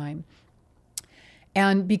 at the time.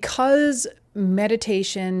 And because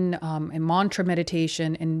meditation and mantra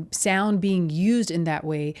meditation and sound being used in that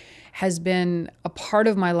way has been a part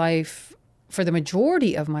of my life for the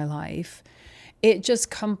majority of my life, it just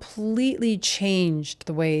completely changed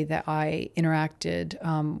the way that I interacted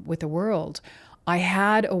with the world. I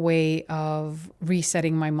had a way of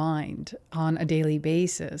resetting my mind on a daily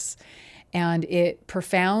basis. And it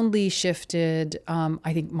profoundly shifted,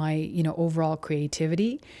 I think, my overall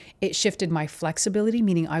creativity. It shifted my flexibility,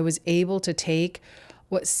 meaning I was able to take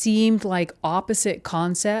what seemed like opposite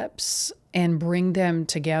concepts and bring them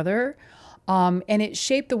together. And it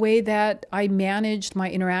shaped the way that I managed my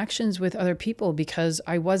interactions with other people because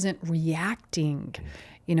I wasn't reacting.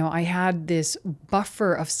 I had this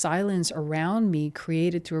buffer of silence around me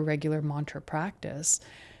created through a regular mantra practice.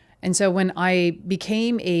 And so when I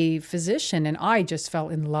became a physician, and I just fell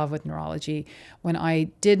in love with neurology, when I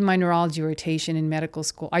did my neurology rotation in medical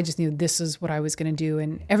school, I just knew this is what I was going to do.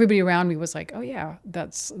 And everybody around me was like, oh yeah,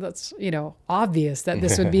 that's obvious that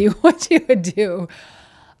this would be what you would do.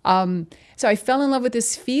 So I fell in love with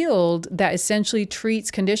this field that essentially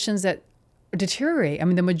treats conditions that deteriorate. I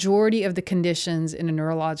mean, the majority of the conditions in a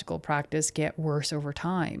neurological practice get worse over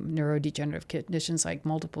time, neurodegenerative conditions like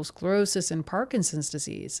multiple sclerosis and Parkinson's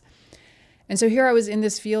disease. And so here I was in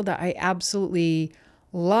this field that I absolutely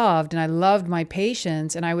loved, and I loved my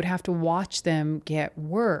patients, and I would have to watch them get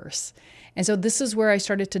worse. And so this is where I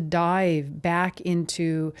started to dive back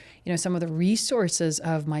into, some of the resources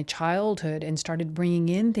of my childhood and started bringing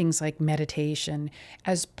in things like meditation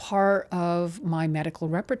as part of my medical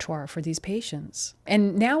repertoire for these patients.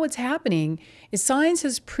 And now what's happening is science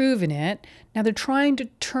has proven it. Now they're trying to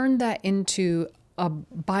turn that into a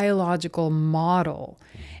biological model.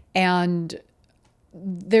 And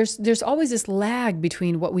there's always this lag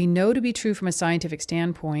between what we know to be true from a scientific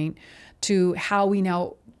standpoint to how we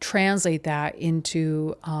now translate that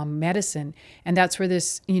into medicine. And that's where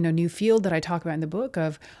this new field that I talk about in the book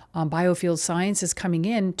of biofield science is coming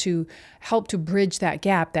in to help to bridge that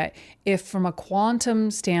gap, that if from a quantum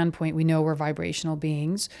standpoint we know we're vibrational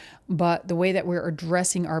beings, but the way that we're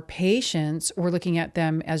addressing our patients, we're looking at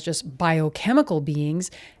them as just biochemical beings.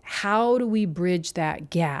 How do we bridge that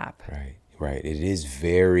gap? Right. It is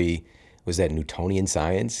was that Newtonian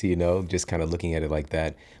science, just kind of looking at it like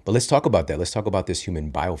that. But let's talk about that. Let's talk about this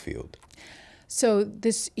human biofield. So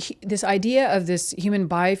this idea of this human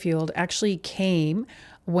biofield actually came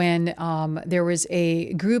when there was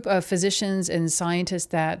a group of physicians and scientists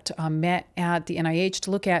that met at the NIH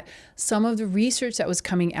to look at some of the research that was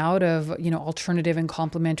coming out of alternative and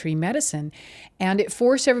complementary medicine. And it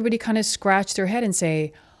forced everybody to kind of scratch their head and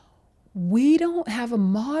say, we don't have a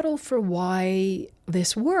model for why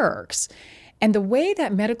this works. And the way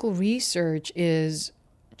that medical research is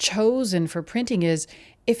chosen for printing is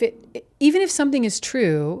even if something is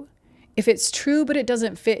true, if it's true but it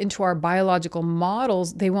doesn't fit into our biological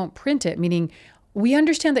models, they won't print it, meaning we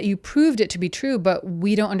understand that you proved it to be true, but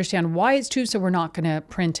we don't understand why it's true, so we're not going to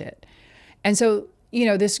print it. And so,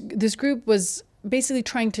 this group was basically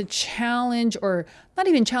trying to challenge, or not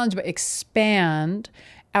even challenge, but expand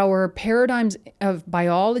our paradigms of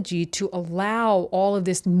biology to allow all of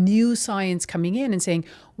this new science coming in and saying,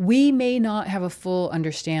 we may not have a full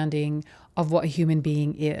understanding of what a human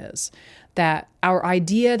being is. That our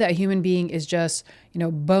idea that a human being is just,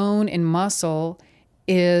 bone and muscle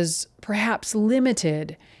is perhaps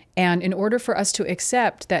limited. And in order for us to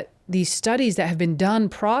accept that these studies that have been done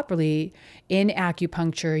properly in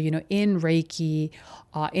acupuncture, in Reiki,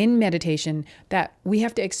 in meditation, that we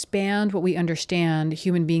have to expand what we understand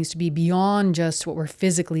human beings to be beyond just what we're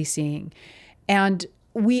physically seeing. And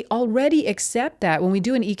we already accept that when we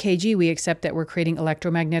do an EKG, we accept that we're creating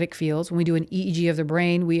electromagnetic fields. When we do an EEG of the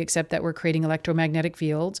brain, we accept that we're creating electromagnetic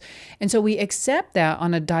fields. And so we accept that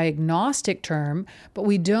on a diagnostic term, but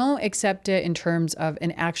we don't accept it in terms of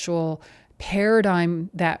an actual paradigm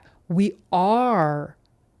that we are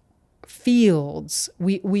fields.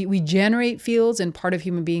 We generate fields, and part of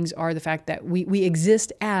human beings are the fact that we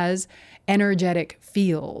exist as energetic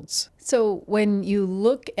fields. So when you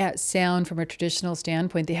look at sound from a traditional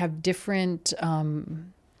standpoint, they have different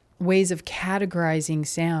ways of categorizing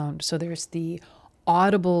sound. So there's the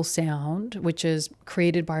audible sound, which is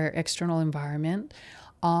created by our external environment.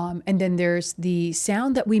 And then there's the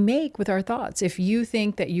sound that we make with our thoughts. If you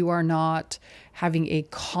think that you are not having a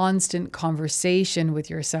constant conversation with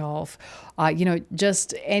yourself,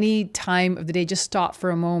 just any time of the day, just stop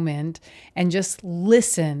for a moment and just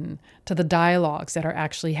listen to the dialogues that are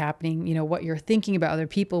actually happening, what you're thinking about other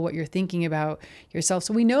people, what you're thinking about yourself.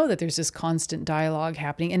 So we know that there's this constant dialogue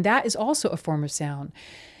happening, and that is also a form of sound.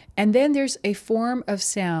 And then there's a form of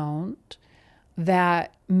sound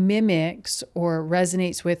that mimics or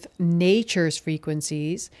resonates with nature's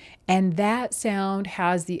frequencies. And that sound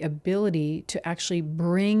has the ability to actually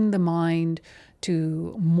bring the mind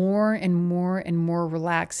to more and more and more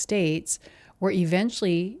relaxed states, where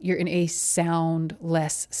eventually you're in a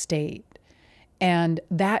soundless state. And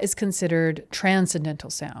that is considered transcendental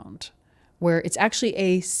sound, where it's actually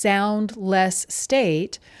a soundless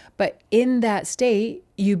state, but in that state,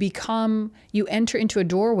 you enter into a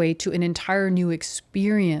doorway to an entire new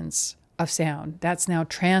experience of sound. That's now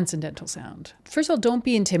transcendental sound. First of all, don't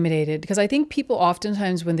be intimidated, because I think people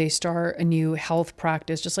oftentimes when they start a new health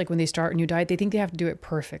practice, just like when they start a new diet, they think they have to do it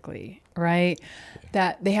perfectly, right?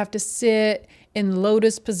 That they have to sit in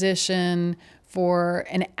lotus position for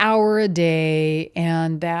an hour a day,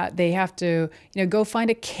 and that they have to, go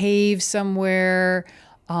find a cave somewhere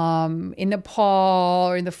in Nepal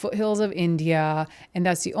or in the foothills of India, and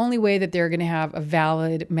that's the only way that they're going to have a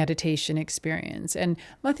valid meditation experience. And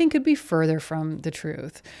nothing could be further from the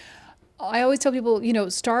truth. I always tell people,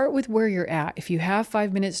 start with where you're at. If you have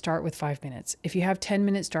 5 minutes, start with 5 minutes. If you have 10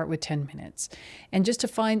 minutes, start with 10 minutes. And just to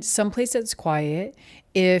find someplace that's quiet.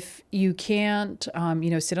 If you can't,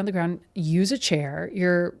 sit on the ground, use a chair.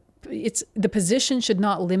 The position should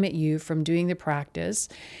not limit you from doing the practice.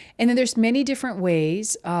 And then there's many different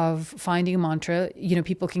ways of finding a mantra.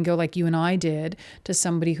 People can go like you and I did to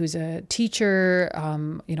somebody who's a teacher.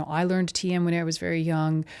 I learned TM when I was very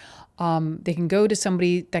young. They can go to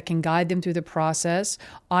somebody that can guide them through the process.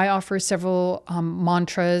 I offer several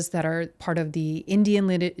mantras that are part of the Indian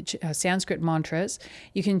lineage, Sanskrit mantras.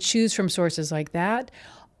 You can choose from sources like that.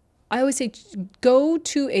 I always say, go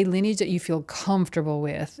to a lineage that you feel comfortable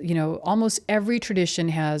with. Almost every tradition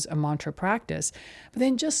has a mantra practice, but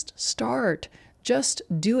then just start. Just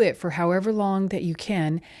do it for however long that you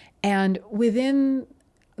can. And within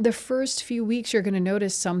the first few weeks, you're going to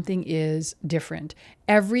notice something is different.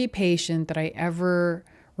 Every patient that I ever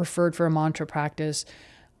referred for a mantra practice,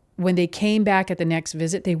 when they came back at the next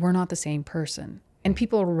visit, they were not the same person. And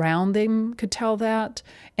people around them could tell that.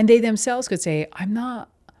 And they themselves could say, I'm not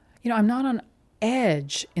on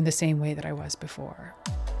edge in the same way that I was before.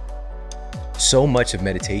 So much of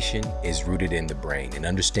meditation is rooted in the brain and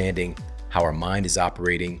understanding how our mind is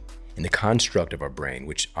operating in the construct of our brain,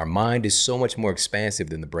 which our mind is so much more expansive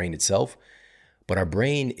than the brain itself. But our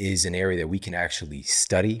brain is an area that we can actually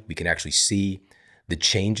study. We can actually see the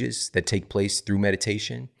changes that take place through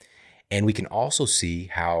meditation. And we can also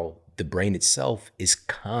see how the brain itself is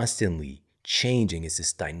constantly changing. It's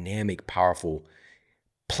this dynamic, powerful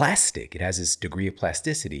plastic. It has this degree of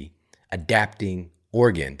plasticity, adapting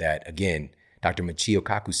organ that, again, Dr. Michio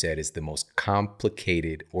Kaku said is the most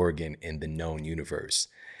complicated organ in the known universe.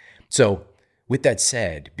 So with that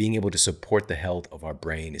said, being able to support the health of our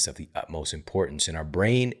brain is of the utmost importance. And our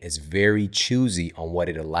brain is very choosy on what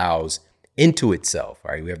it allows into itself.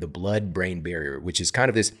 All right, we have the blood-brain barrier, which is kind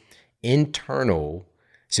of this internal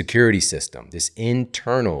security system, this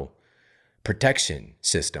internal protection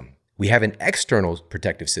system. We have an external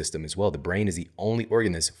protective system as well. The brain is the only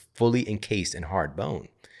organ that's fully encased in hard bone,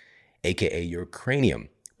 aka your cranium,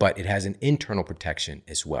 but it has an internal protection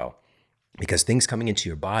as well, because things coming into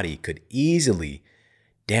your body could easily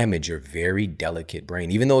damage your very delicate brain.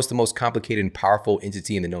 Even though it's the most complicated and powerful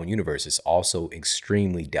entity in the known universe, it's also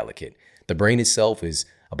extremely delicate. The brain itself is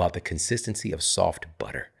about the consistency of soft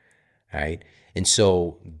butter, right? And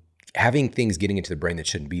so having things getting into the brain that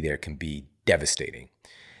shouldn't be there can be devastating.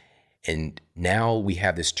 And now we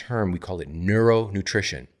have this term, we call it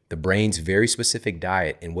neuronutrition, the brain's very specific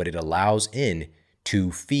diet and what it allows in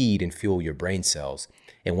to feed and fuel your brain cells.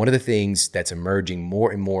 And one of the things that's emerging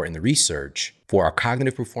more and more in the research for our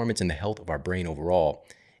cognitive performance and the health of our brain overall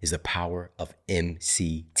is the power of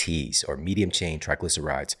MCTs, or medium chain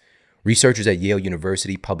triglycerides. Researchers at Yale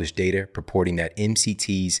University published data purporting that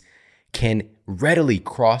MCTs can readily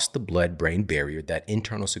cross the blood-brain barrier, that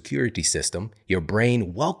internal security system. Your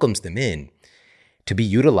brain welcomes them in to be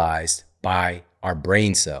utilized by our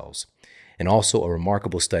brain cells. And also, a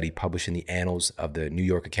remarkable study published in the Annals of the New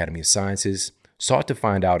York Academy of Sciences sought to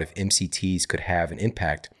find out if MCTs could have an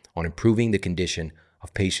impact on improving the condition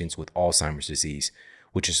of patients with Alzheimer's disease,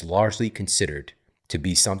 which is largely considered to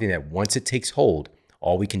be something that once it takes hold,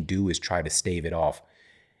 all we can do is try to stave it off.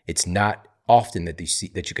 It's not often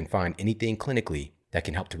that you can find anything clinically that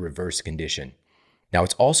can help to reverse the condition. Now,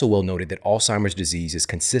 it's also well noted that Alzheimer's disease is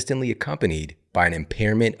consistently accompanied by an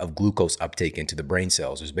impairment of glucose uptake into the brain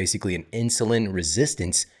cells. There's basically an insulin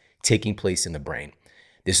resistance taking place in the brain.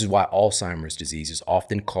 This is why Alzheimer's disease is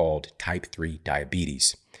often called type 3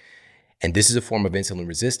 diabetes. And this is a form of insulin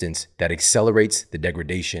resistance that accelerates the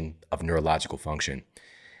degradation of neurological function.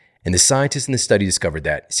 And the scientists in the study discovered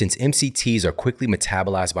that since MCTs are quickly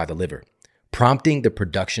metabolized by the liver, prompting the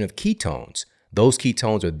production of ketones, those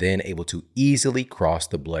ketones are then able to easily cross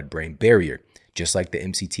the blood-brain barrier, just like the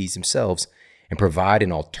MCTs themselves, and provide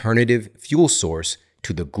an alternative fuel source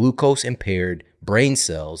to the glucose-impaired brain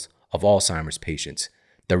cells of Alzheimer's patients.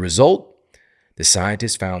 The result? The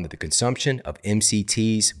scientists found that the consumption of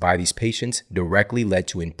MCTs by these patients directly led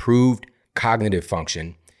to improved cognitive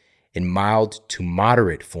function in mild to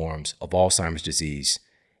moderate forms of Alzheimer's disease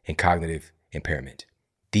and cognitive impairment.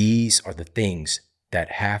 These are the things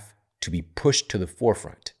that have to be pushed to the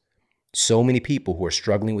forefront. So many people who are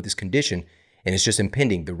struggling with this condition, and it's just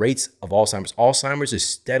impending. The rates of Alzheimer's is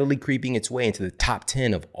steadily creeping its way into the top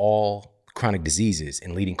 10 of all chronic diseases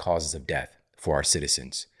and leading causes of death for our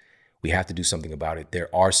citizens. We have to do something about it. There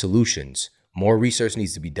are solutions. More research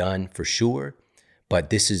needs to be done for sure, but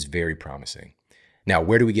this is very promising. Now,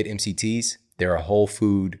 where do we get MCTs? There are whole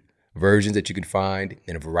food versions that you can find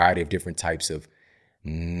in a variety of different types of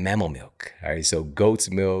mammal milk. All right, so goat's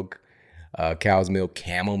milk, cow's milk,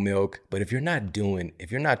 camel milk. But if you're not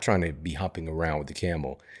trying to be humping around with the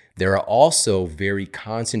camel, there are also very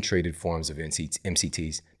concentrated forms of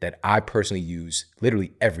MCTs that I personally use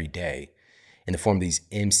literally every day in the form of these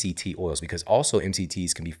MCT oils, because also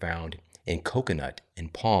MCTs can be found in coconut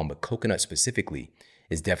and palm, but coconut specifically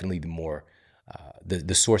is definitely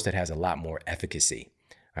the source that has a lot more efficacy.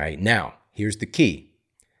 All right, now here's the key.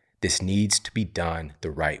 This needs to be done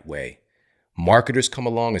the right way. Marketers come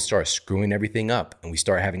along and start screwing everything up, and we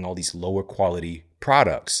start having all these lower quality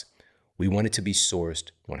products. We want it to be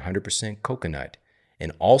sourced 100% coconut.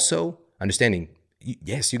 And also understanding,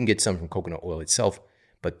 yes, you can get some from coconut oil itself,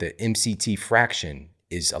 but the MCT fraction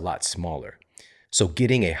is a lot smaller. So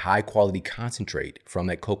getting a high quality concentrate from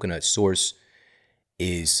that coconut source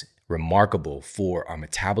is remarkable for our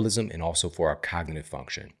metabolism and also for our cognitive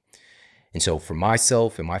function. And so for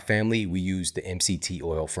myself and my family, we use the MCT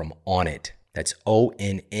oil from Onnit. That's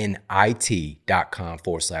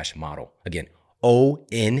ONNIT.com/model. Again,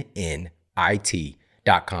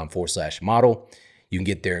 ONNIT.com/model. You can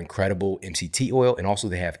get their incredible MCT oil, and also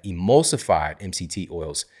they have emulsified MCT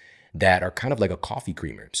oils that are kind of like a coffee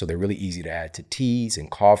creamer. So they're really easy to add to teas and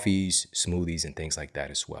coffees, smoothies, and things like that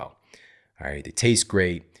as well. All right, they taste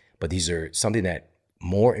great, but these are something that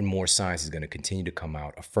more and more science is going to continue to come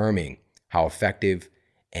out affirming how effective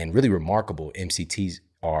and really remarkable MCTs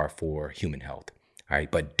are for human health. All right,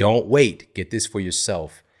 but don't wait. Get this for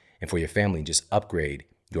yourself and for your family. Just upgrade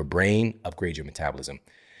your brain, upgrade your metabolism.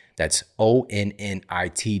 That's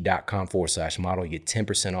ONNIT.com/model. You get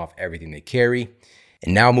 10% off everything they carry.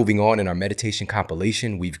 And now moving on in our meditation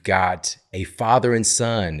compilation, we've got a father and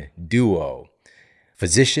son duo,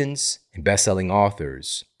 physicians and best-selling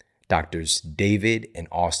authors, Doctors David and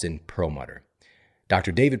Austin Perlmutter.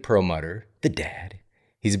 Dr. David Perlmutter, the dad,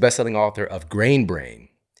 he's a best-selling author of Grain Brain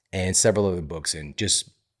and several other books, and just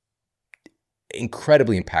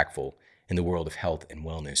incredibly impactful in the world of health and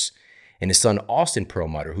wellness. And his son, Austin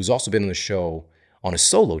Perlmutter, who's also been on the show on a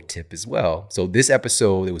solo tip as well. So this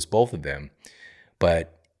episode, it was both of them.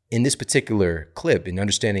 But in this particular clip, in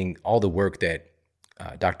understanding all the work that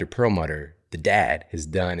Dr. Perlmutter, the dad, has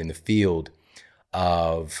done in the field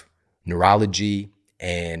of neurology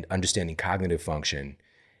and understanding cognitive function,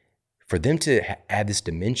 for them to add this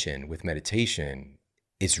dimension with meditation,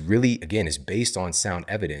 it's really, again, it's based on sound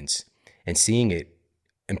evidence and seeing it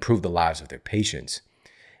improve the lives of their patients.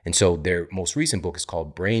 And so their most recent book is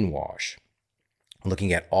called Brainwash,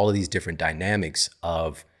 looking at all of these different dynamics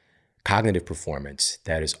of cognitive performance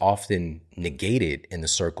that is often negated in the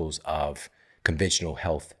circles of conventional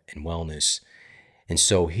health and wellness. And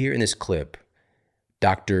so here in this clip,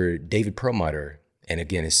 Dr. David Perlmutter, and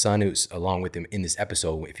again, his son is along with him in this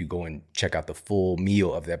episode, if you go and check out the full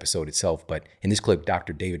meal of the episode itself. But in this clip,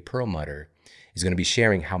 Dr. David Perlmutter is going to be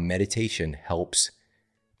sharing how meditation helps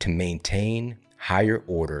to maintain higher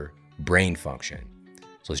order brain function.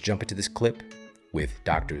 So let's jump into this clip with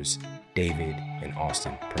Doctors David and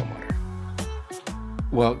Austin Perlmutter.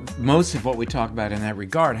 Well, most of what we talk about in that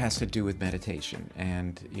regard has to do with meditation.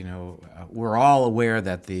 And, we're all aware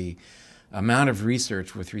that the amount of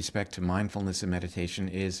research with respect to mindfulness and meditation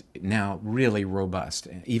is now really robust.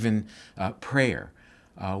 Even prayer.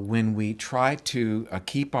 When we try to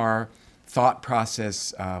keep our thought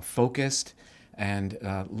process focused and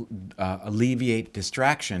alleviate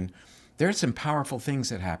distraction, there are some powerful things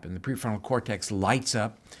that happen. The prefrontal cortex lights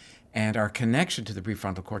up, and our connection to the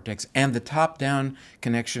prefrontal cortex and the top-down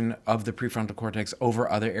connection of the prefrontal cortex over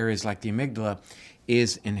other areas like the amygdala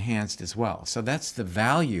is enhanced as well. So that's the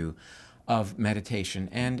value of meditation.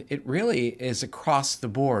 And it really is across the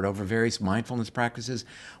board over various mindfulness practices,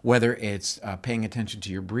 whether it's paying attention to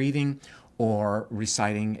your breathing or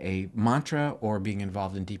reciting a mantra or being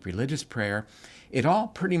involved in deep religious prayer. It all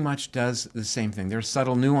pretty much does the same thing. There are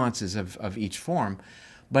subtle nuances of each form,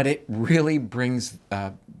 but it really brings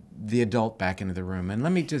the adult back into the room. And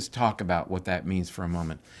let me just talk about what that means for a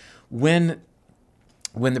moment. When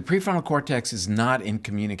the prefrontal cortex is not in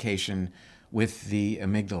communication with the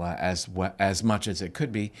amygdala as much as it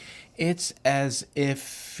could be, it's as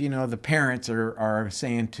if the parents are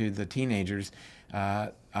saying to the teenagers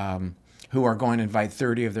who are going to invite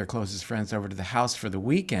 30 of their closest friends over to the house for the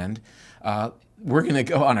weekend, we're going to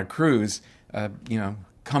go on a cruise,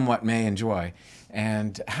 come what may, enjoy.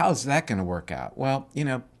 And how's that going to work out? Well,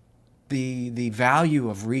 the value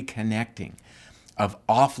of reconnecting, of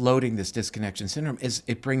offloading this disconnection syndrome, is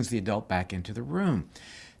it brings the adult back into the room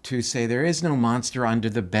to say there is no monster under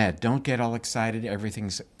the bed. Don't get all excited.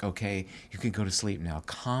 Everything's okay. You can go to sleep now.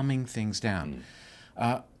 Calming things down.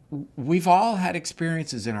 We've all had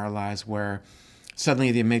experiences in our lives where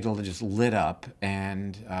suddenly the amygdala just lit up,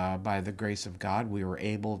 and by the grace of God, we were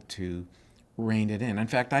able to rein it in. In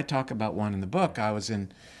fact, I talk about one in the book. I was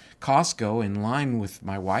in Costco in line with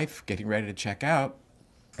my wife getting ready to check out,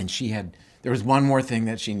 and there was one more thing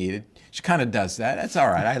that she needed. She kind of does that. That's all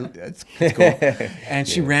right. It's cool. And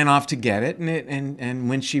she ran off to get it, and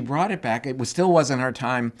when she brought it back, still wasn't our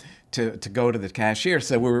time to go to the cashier.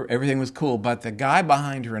 So everything was cool, but the guy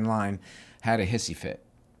behind her in line had a hissy fit,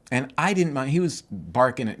 and I didn't mind. He was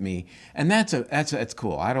barking at me, and that's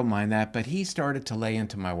cool. I don't mind that. But he started to lay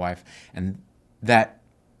into my wife, and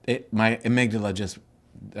my amygdala just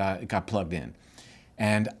it got plugged in,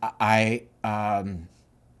 and I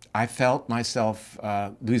felt myself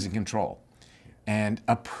losing control, and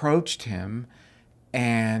approached him,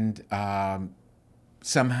 and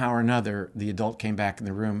somehow or another, the adult came back in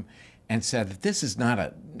the room and said that this is not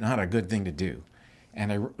a good thing to do,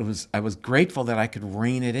 and I was grateful that I could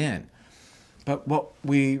rein it in. But what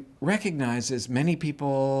we recognize is many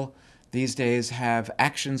people these days have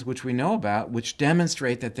actions which we know about, which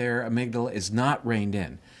demonstrate that their amygdala is not reined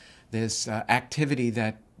in. This activity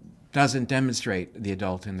that doesn't demonstrate the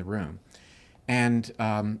adult in the room. And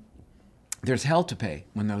there's hell to pay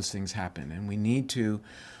when those things happen. And we need to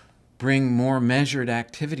bring more measured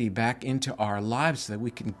activity back into our lives so that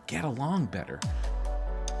we can get along better.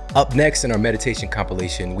 Up next in our meditation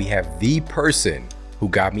compilation, we have the person who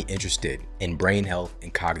got me interested in brain health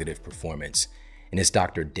and cognitive performance, and it's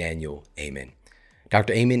Dr. Daniel Amen.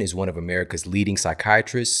 Dr. Amen is one of America's leading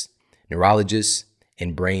psychiatrists, neurologists,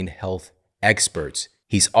 and brain health experts.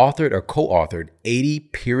 He's authored or co-authored 80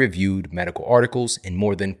 peer-reviewed medical articles and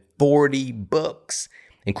more than 40 books,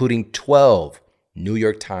 including 12 New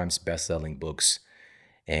York Times best-selling books.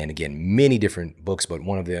 And again, many different books, but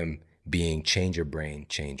one of them being Change Your Brain,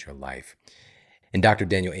 Change Your Life. And Dr.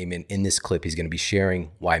 Daniel Amen, in this clip, he's going to be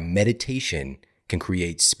sharing why meditation can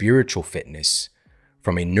create spiritual fitness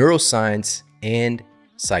from a neuroscience and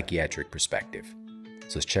psychiatric perspective.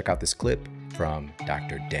 So let's check out this clip from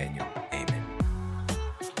Dr. Daniel Amen.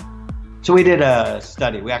 So we did a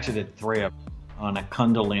study, we actually did 3 of them, on a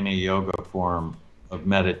Kundalini yoga form of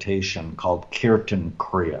meditation called Kirtan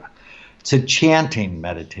Kriya. It's a chanting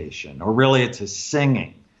meditation, or really it's a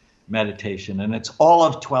singing meditation, and it's all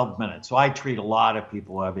of 12 minutes. So I treat a lot of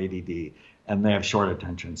people who have ADD and they have short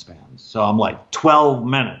attention spans. So I'm like, 12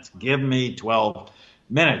 minutes, give me 12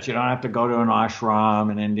 minutes. You don't have to go to an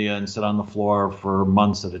ashram in India and sit on the floor for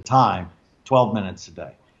months at a time. 12 minutes a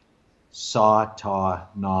day. Sa, ta,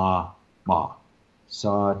 na, ma.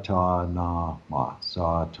 Sa, ta, na, ma.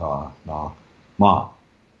 Sa, ta, na, ma.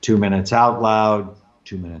 2 minutes out loud,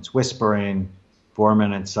 2 minutes whispering, 4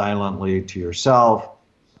 minutes silently to yourself,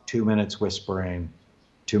 2 minutes whispering,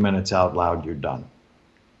 2 minutes out loud, you're done.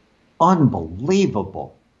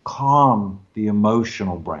 Unbelievable. Calm the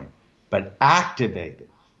emotional brain, but activated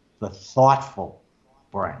the thoughtful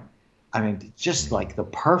brain. I mean, just like the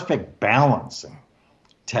perfect balancing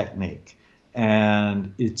technique.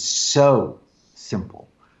 And it's so simple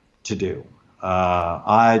to do.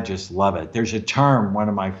 I just love it. There's a term one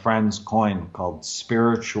of my friends coined called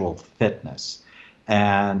spiritual fitness.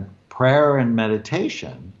 And prayer and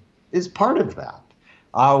meditation is part of that.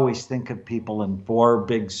 I always think of people in 4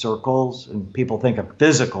 big circles, and people think of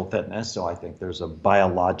physical fitness, so I think there's a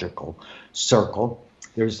biological circle.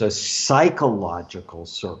 There's a psychological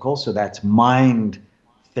circle, so that's mind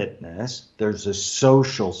fitness. There's a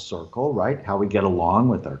social circle, right? How we get along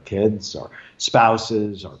with our kids, our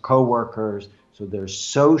spouses, our coworkers. So there's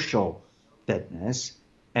social fitness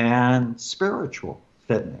and spiritual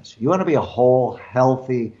fitness. You want to be a whole,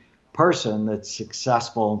 healthy person that's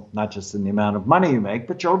successful, not just in the amount of money you make,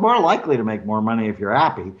 but you're more likely to make more money if you're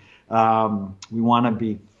happy. We want to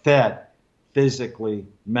be fit physically,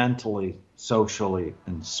 mentally, socially,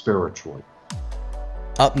 and spiritually.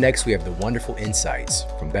 Up next, we have the wonderful insights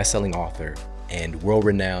from best-selling author and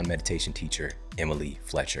world-renowned meditation teacher, Emily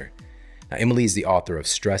Fletcher. Now, Emily is the author of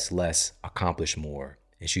Stress Less, Accomplish More,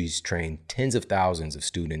 and she's trained tens of thousands of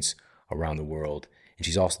students around the world. And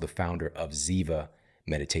she's also the founder of Ziva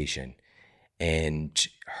Meditation. And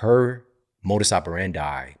her modus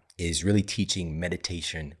operandi is really teaching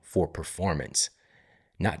meditation for performance,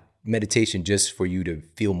 not meditation just for you to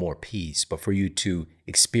feel more peace, but for you to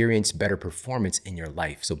experience better performance in your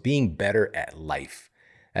life. So being better at life,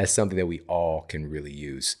 that's something that we all can really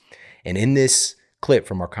use. And in this clip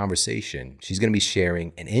from our conversation, she's going to be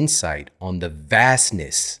sharing an insight on the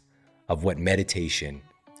vastness of what meditation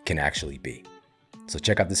can actually be. So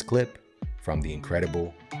check out this clip from the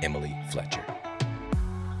incredible Emily Fletcher.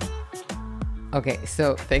 Okay,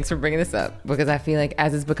 so thanks for bringing this up, because I feel like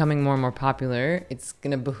as it's becoming more and more popular, it's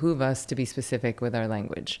going to behoove us to be specific with our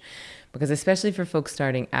language. Because especially for folks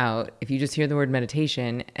starting out, if you just hear the word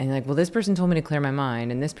meditation and you're like, well, this person told me to clear my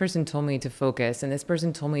mind, and this person told me to focus, and this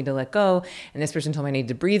person told me to let go, and this person told me I need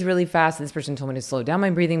to breathe really fast, and this person told me to slow down my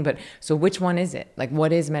breathing, but so which one is it? Like,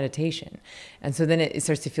 what is meditation? And so then it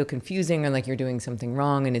starts to feel confusing, or like you're doing something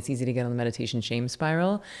wrong, and it's easy to get on the meditation shame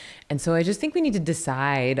spiral. And so I just think we need to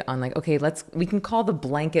decide on like, okay, we can call the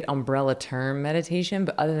blanket umbrella term meditation,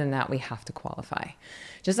 but other than that, we have to qualify.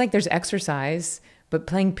 Just like there's exercise, but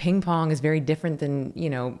playing ping pong is very different than,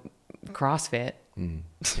 CrossFit.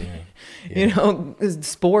 Yeah.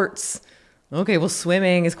 Sports. Okay, well,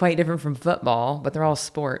 swimming is quite different from football, but they're all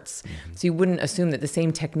sports. Mm-hmm. So you wouldn't assume that the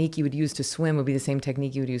same technique you would use to swim would be the same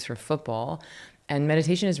technique you would use for football. And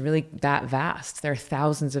meditation is really that vast. There are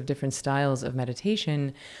thousands of different styles of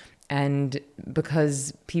meditation. And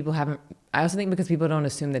because people don't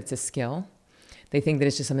assume that it's a skill. They think that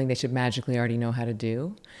it's just something they should magically already know how to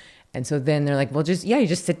do. And so then they're like, well, you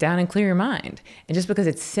just sit down and clear your mind. And just because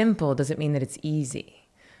it's simple doesn't mean that it's easy,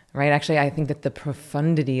 right? Actually, I think that the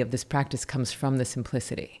profundity of this practice comes from the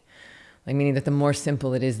simplicity, like meaning that the more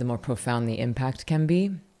simple it is, the more profound the impact can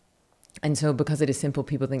be. And so because it is simple,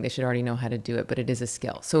 people think they should already know how to do it, but it is a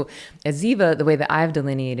skill. So at Ziva, the way that I've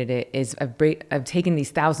delineated it is I've taken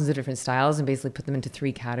these thousands of different styles and basically put them into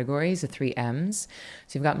 3 categories, the 3 M's.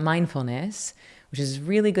 So you've got mindfulness, which is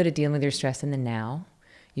really good at dealing with your stress in the now.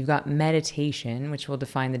 You've got meditation, which we'll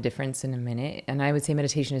define the difference in a minute. And I would say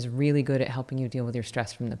meditation is really good at helping you deal with your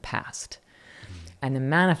stress from the past. And the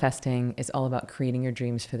manifesting is all about creating your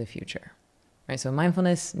dreams for the future. Right? So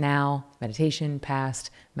mindfulness, now, meditation, past,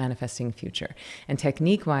 manifesting, future. And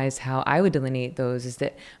technique-wise, how I would delineate those is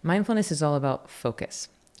that mindfulness is all about focus,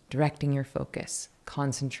 directing your focus,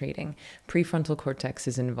 concentrating. Prefrontal cortex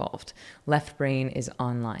is involved. Left brain is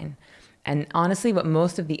online. And honestly, what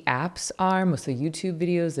most of the apps are, most of the YouTube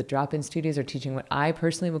videos, the drop-in studios are teaching what I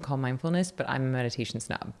personally would call mindfulness, but I'm a meditation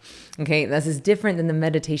snob. Okay, this is different than the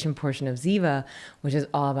meditation portion of Ziva, which is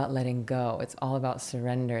all about letting go. It's all about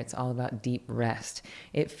surrender. It's all about deep rest.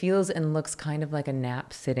 It feels and looks kind of like a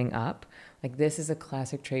nap sitting up. Like this is a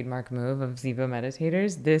classic trademark move of Ziva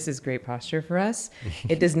meditators. This is great posture for us.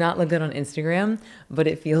 It does not look good on Instagram, but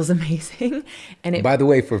it feels amazing. And by the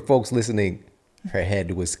way, for folks listening, her head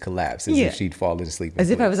was collapsed as if she'd fallen asleep. As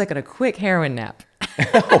if I was like on a quick heroin nap.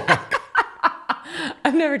 Oh my God.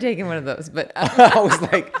 I've never taken one of those, but I was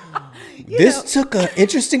like, this took an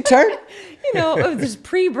interesting turn. It was just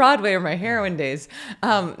pre-Broadway or my heroin days.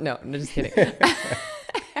 No, just kidding.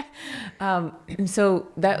 So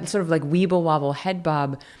that sort of like weeble wobble head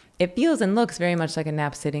bob, it feels and looks very much like a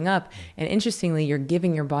nap sitting up. And interestingly, you're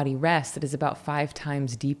giving your body rest that is about 5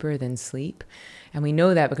 times deeper than sleep. And we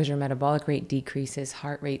know that because your metabolic rate decreases,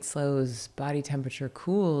 heart rate slows, body temperature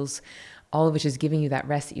cools, all of which is giving you that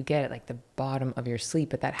rest that you get at like the bottom of your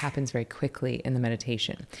sleep. But that happens very quickly in the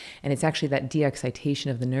meditation. And it's actually that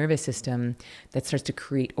de-excitation of the nervous system that starts to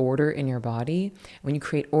create order in your body. When you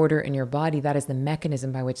create order in your body, that is the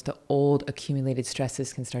mechanism by which the old accumulated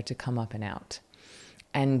stresses can start to come up and out.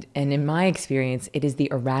 And in my experience, it is the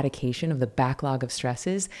eradication of the backlog of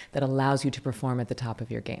stresses that allows you to perform at the top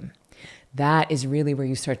of your game. That is really where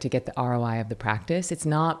you start to get the ROI of the practice. It's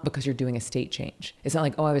not because you're doing a state change. It's not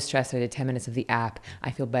like, oh, I was stressed, I did 10 minutes of the app,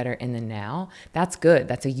 I feel better in the now. That's good.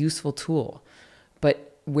 That's a useful tool. But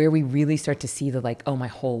where we really start to see the like, oh, my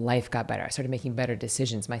whole life got better. I started making better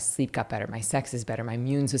decisions. My sleep got better. My sex is better. My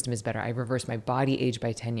immune system is better. I reversed my body age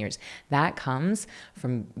by 10 years. That comes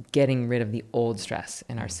from getting rid of the old stress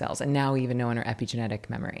in our cells. And now we even know in our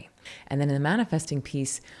epigenetic memory. And then in the manifesting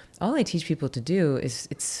piece, all I teach people to do is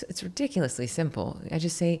it's ridiculously simple. I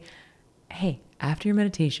just say, hey, after your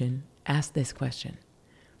meditation, ask this question.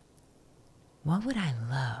 What would I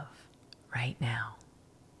love right now?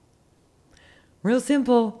 Real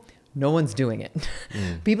simple. No one's doing it.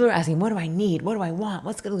 People are asking, what do I need? What do I want?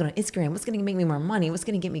 What's going to look on Instagram? What's going to make me more money? What's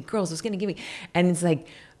going to get me girls? What's going to give me? And it's like,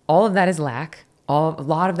 all of that is lack. A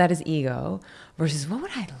lot of that is ego versus what would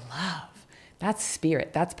I love? That's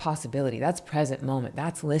spirit. That's possibility. That's present moment.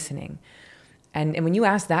 That's listening. And when you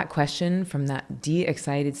ask that question from that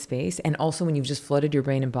de-excited space, and also when you've just flooded your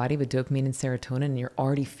brain and body with dopamine and serotonin and you're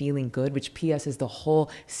already feeling good, which PS is the whole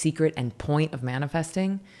secret and point of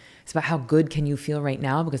manifesting. It's about how good can you feel right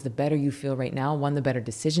now, because the better you feel right now, 1, the better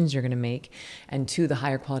decisions you're going to make, and 2, the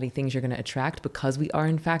higher quality things you're going to attract, because we are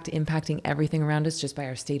in fact impacting everything around us just by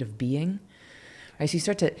our state of being. Right? So you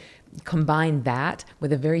start to combine that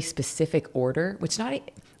with a very specific order, which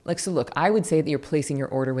so look, I would say that you're placing your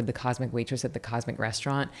order with the cosmic waitress at the cosmic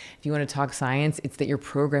restaurant. If you want to talk science, it's that you're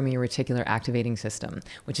programming your reticular activating system,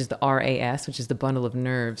 which is the RAS, which is the bundle of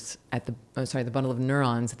neurons at the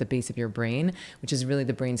base of your brain, which is really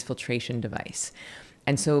the brain's filtration device.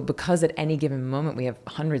 And so because at any given moment we have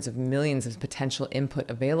hundreds of millions of potential input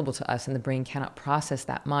available to us and the brain cannot process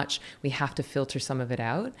that much, we have to filter some of it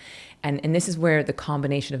out. And this is where the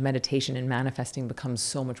combination of meditation and manifesting becomes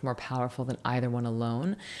so much more powerful than either one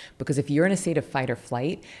alone. Because if you're in a state of fight or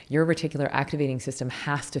flight, your reticular activating system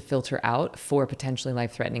has to filter out for potentially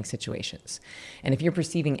life-threatening situations. And if you're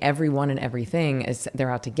perceiving everyone and everything as they're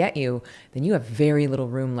out to get you, then you have very little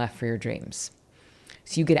room left for your dreams.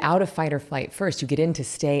 So you get out of fight or flight first, you get into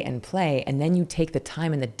stay and play, and then you take the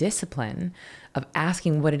time and the discipline of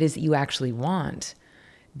asking what it is that you actually want.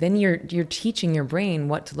 Then you're teaching your brain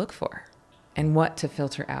what to look for and what to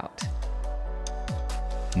filter out.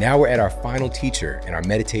 Now we're at our final teacher in our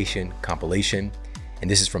meditation compilation, and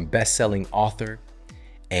this is from best-selling author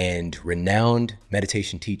and renowned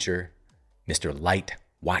meditation teacher, Mr. Light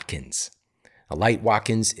Watkins. Now, Light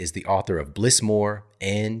Watkins is the author of Bliss More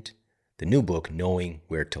and the new book, Knowing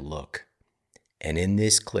Where to Look. And in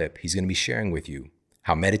this clip, he's going to be sharing with you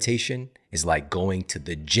how meditation is like going to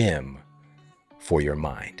the gym for your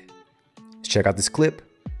mind. Let's check out this clip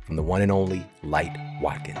from the one and only Light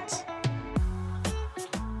Watkins.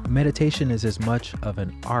 Meditation is as much of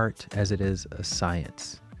an art as it is a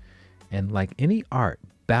science. And like any art,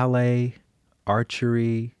 ballet,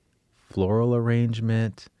 archery, floral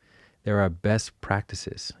arrangement, there are best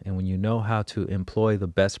practices. And when you know how to employ the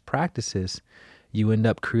best practices, you end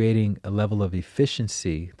up creating a level of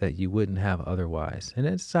efficiency that you wouldn't have otherwise. And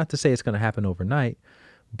it's not to say it's going to happen overnight,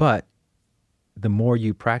 but the more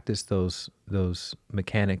you practice those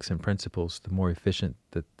mechanics and principles, the more efficient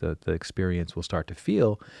the experience will start to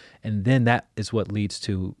feel. And then that is what leads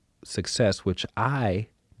to success, which I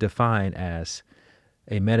define as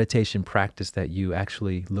a meditation practice that you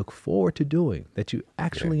actually look forward to doing, that you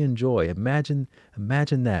actually enjoy. Imagine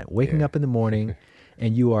that, waking up in the morning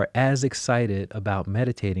and you are as excited about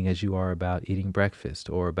meditating as you are about eating breakfast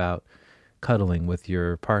or about cuddling with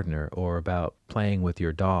your partner or about playing with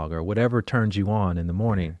your dog or whatever turns you on in the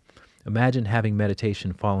morning. Imagine having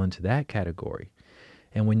meditation fall into that category.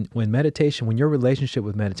 And when your relationship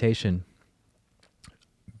with meditation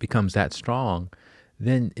becomes that strong,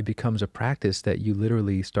 then it becomes a practice that you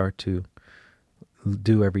literally start to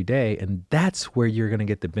do every day. And that's where you're going to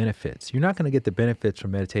get the benefits. You're not going to get the benefits from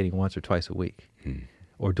meditating once or twice a week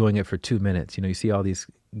or doing it for 2 minutes. You see all these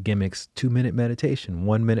gimmicks, 2-minute meditation,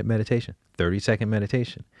 1-minute meditation, 30-second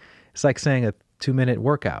meditation. It's like saying a 2-minute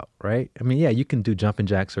workout, right? I mean, yeah, you can do jumping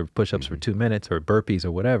jacks or push-ups for 2 minutes or burpees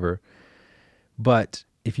or whatever, But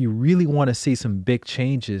if you really want to see some big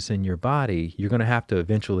changes in your body, you're going to have to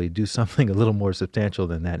eventually do something a little more substantial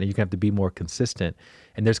than that. And you're going to have to be more consistent.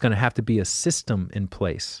 And there's going to have to be a system in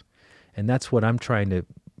place. And that's what I'm trying to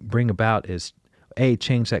bring about is, A,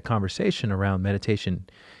 change that conversation around meditation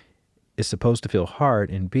is supposed to feel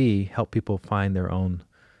hard, and B, help people find their own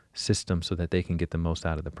system so that they can get the most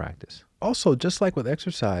out of the practice. Also, just like with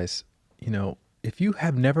exercise, if you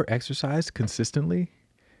have never exercised consistently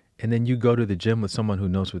and then you go to the gym with someone who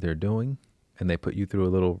knows what they're doing and they put you through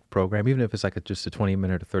a little program, even if it's like just a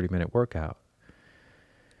 20-minute or 30-minute workout,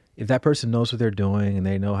 if that person knows what they're doing and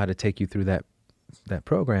they know how to take you through that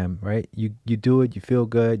program, right? You do it, you feel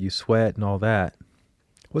good, you sweat and all that.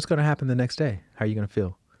 What's going to happen the next day? How are you going to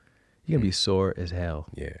feel? You're going to be sore as hell.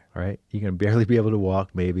 Yeah. Right? You're going to barely be able to walk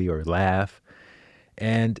maybe or laugh.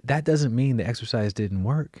 And that doesn't mean the exercise didn't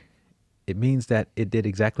work. It means that it did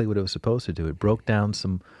exactly what it was supposed to do. It broke down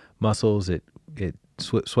some muscles, it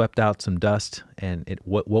swept out some dust, and it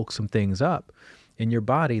woke some things up in your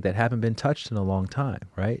body that haven't been touched in a long time,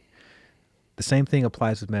 right? The same thing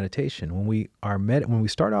applies with meditation. When we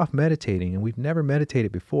start off meditating and we've never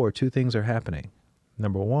meditated before, two things are happening.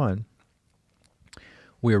 Number one,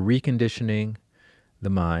 we are reconditioning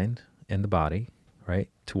the mind and the body, right,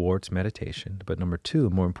 towards meditation. But number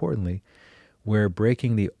two, more importantly, we're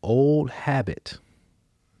breaking the old habit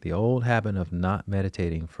of not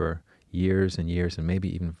meditating for years and years and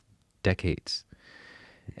maybe even decades.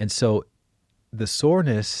 And so the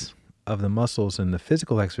soreness of the muscles in the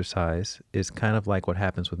physical exercise is kind of like what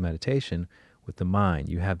happens with meditation with the mind.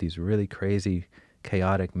 You have these really crazy,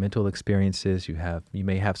 chaotic mental experiences. You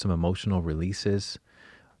may have some emotional releases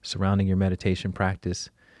surrounding your meditation practice.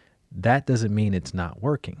 That doesn't mean it's not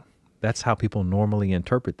working. That's how people normally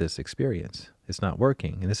interpret this experience. It's not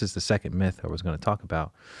working. And this is the second myth I was going to talk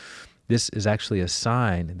about. This is actually a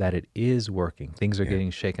sign that it is working. Things are getting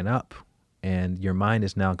shaken up, and your mind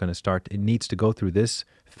is now going to it needs to go through this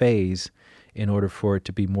phase in order for it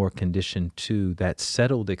to be more conditioned to that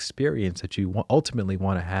settled experience that you ultimately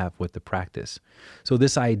want to have with the practice. So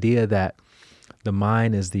this idea that the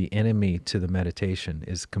mind is the enemy to the meditation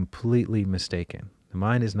is completely mistaken. The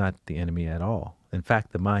mind is not the enemy at all. In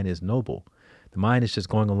fact, the mind is noble. The mind is just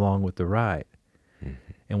going along with the ride. Mm-hmm.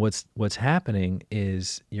 And what's happening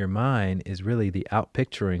is your mind is really the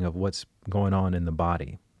outpicturing of what's going on in the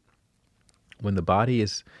body. When the body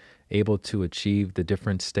is able to achieve the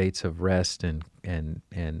different states of rest and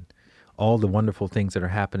all the wonderful things that are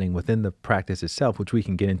happening within the practice itself, which we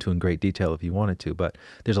can get into in great detail if you wanted to, but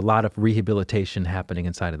there's a lot of rehabilitation happening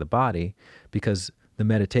inside of the body because the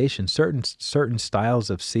meditation, certain styles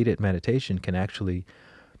of seated meditation can actually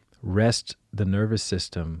rest the nervous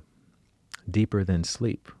system deeper than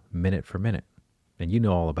sleep, minute for minute. And you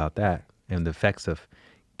know all about that and the effects of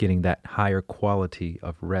getting that higher quality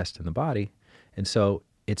of rest in the body. And so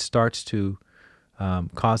it starts to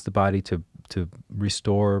cause the body to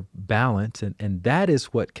restore balance. And that is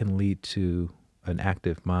what can lead to an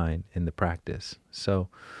active mind in the practice. So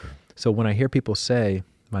when I hear people say,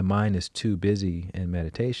 my mind is too busy in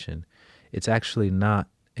meditation, it's actually not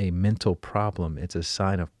a mental problem. It's a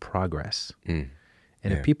sign of progress. And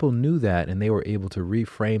if people knew that and they were able to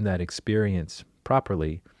reframe that experience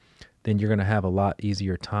properly, then you're going to have a lot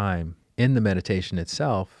easier time in the meditation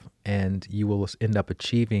itself, and you will end up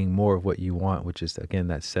achieving more of what you want, which is, again,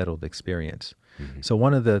 that settled experience. Mm-hmm. So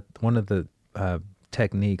one of the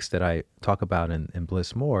techniques that I talk about in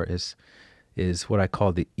Bliss More is what I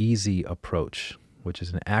call the EASY approach, which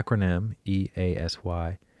is an acronym,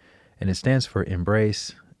 EASY, and it stands for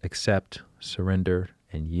Embrace, Accept, Surrender,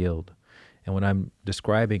 and Yield. And what I'm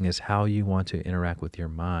describing is how you want to interact with your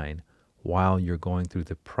mind while you're going through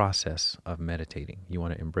the process of meditating. You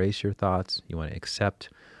want to embrace your thoughts, you want to accept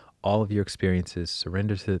all of your experiences,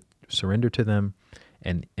 surrender to them,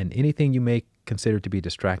 and anything you may consider to be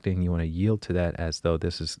distracting, you want to yield to that as though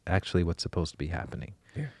this is actually what's supposed to be happening.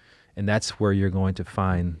 Yeah. And that's where you're going to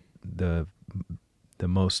find the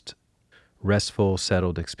most restful,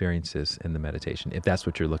 settled experiences in the meditation, if that's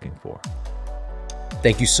what you're looking for.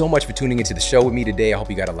 Thank you so much for tuning into the show with me today. I hope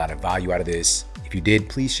you got a lot of value out of this. If you did,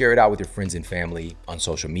 please share it out with your friends and family on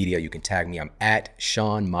social media. You can tag me. I'm at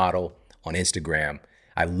Sean Model on Instagram.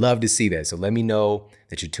 I love to see that. So let me know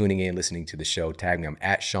that you're tuning in, listening to the show. Tag me. I'm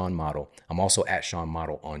at Sean Model. I'm also at Sean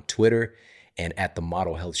Model on Twitter and at The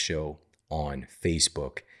Model Health Show on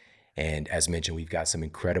Facebook. And as mentioned, we've got some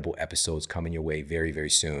incredible episodes coming your way very, very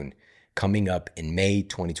soon. Coming up in May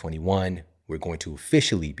 2021, we're going to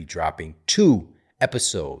officially be dropping 2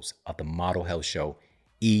 episodes of The Model Health Show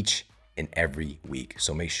each in every week.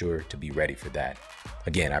 So make sure to be ready for that.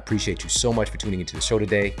 Again, I appreciate you so much for tuning into the show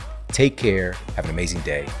today. Take care, have an amazing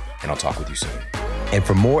day, and I'll talk with you soon. And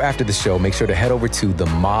for more after the show, make sure to head over to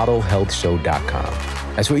themodelhealthshow.com.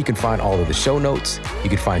 That's where you can find all of the show notes. You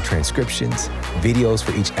can find transcriptions, videos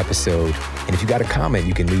for each episode. And if you got a comment,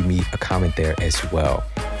 you can leave me a comment there as well.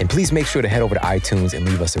 And please make sure to head over to iTunes and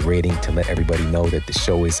leave us a rating to let everybody know that the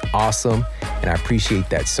show is awesome. And I appreciate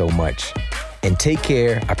that so much. And take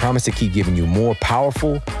care. I promise to keep giving you more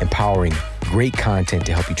powerful, empowering, great content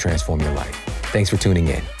to help you transform your life. Thanks for tuning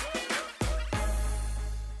in.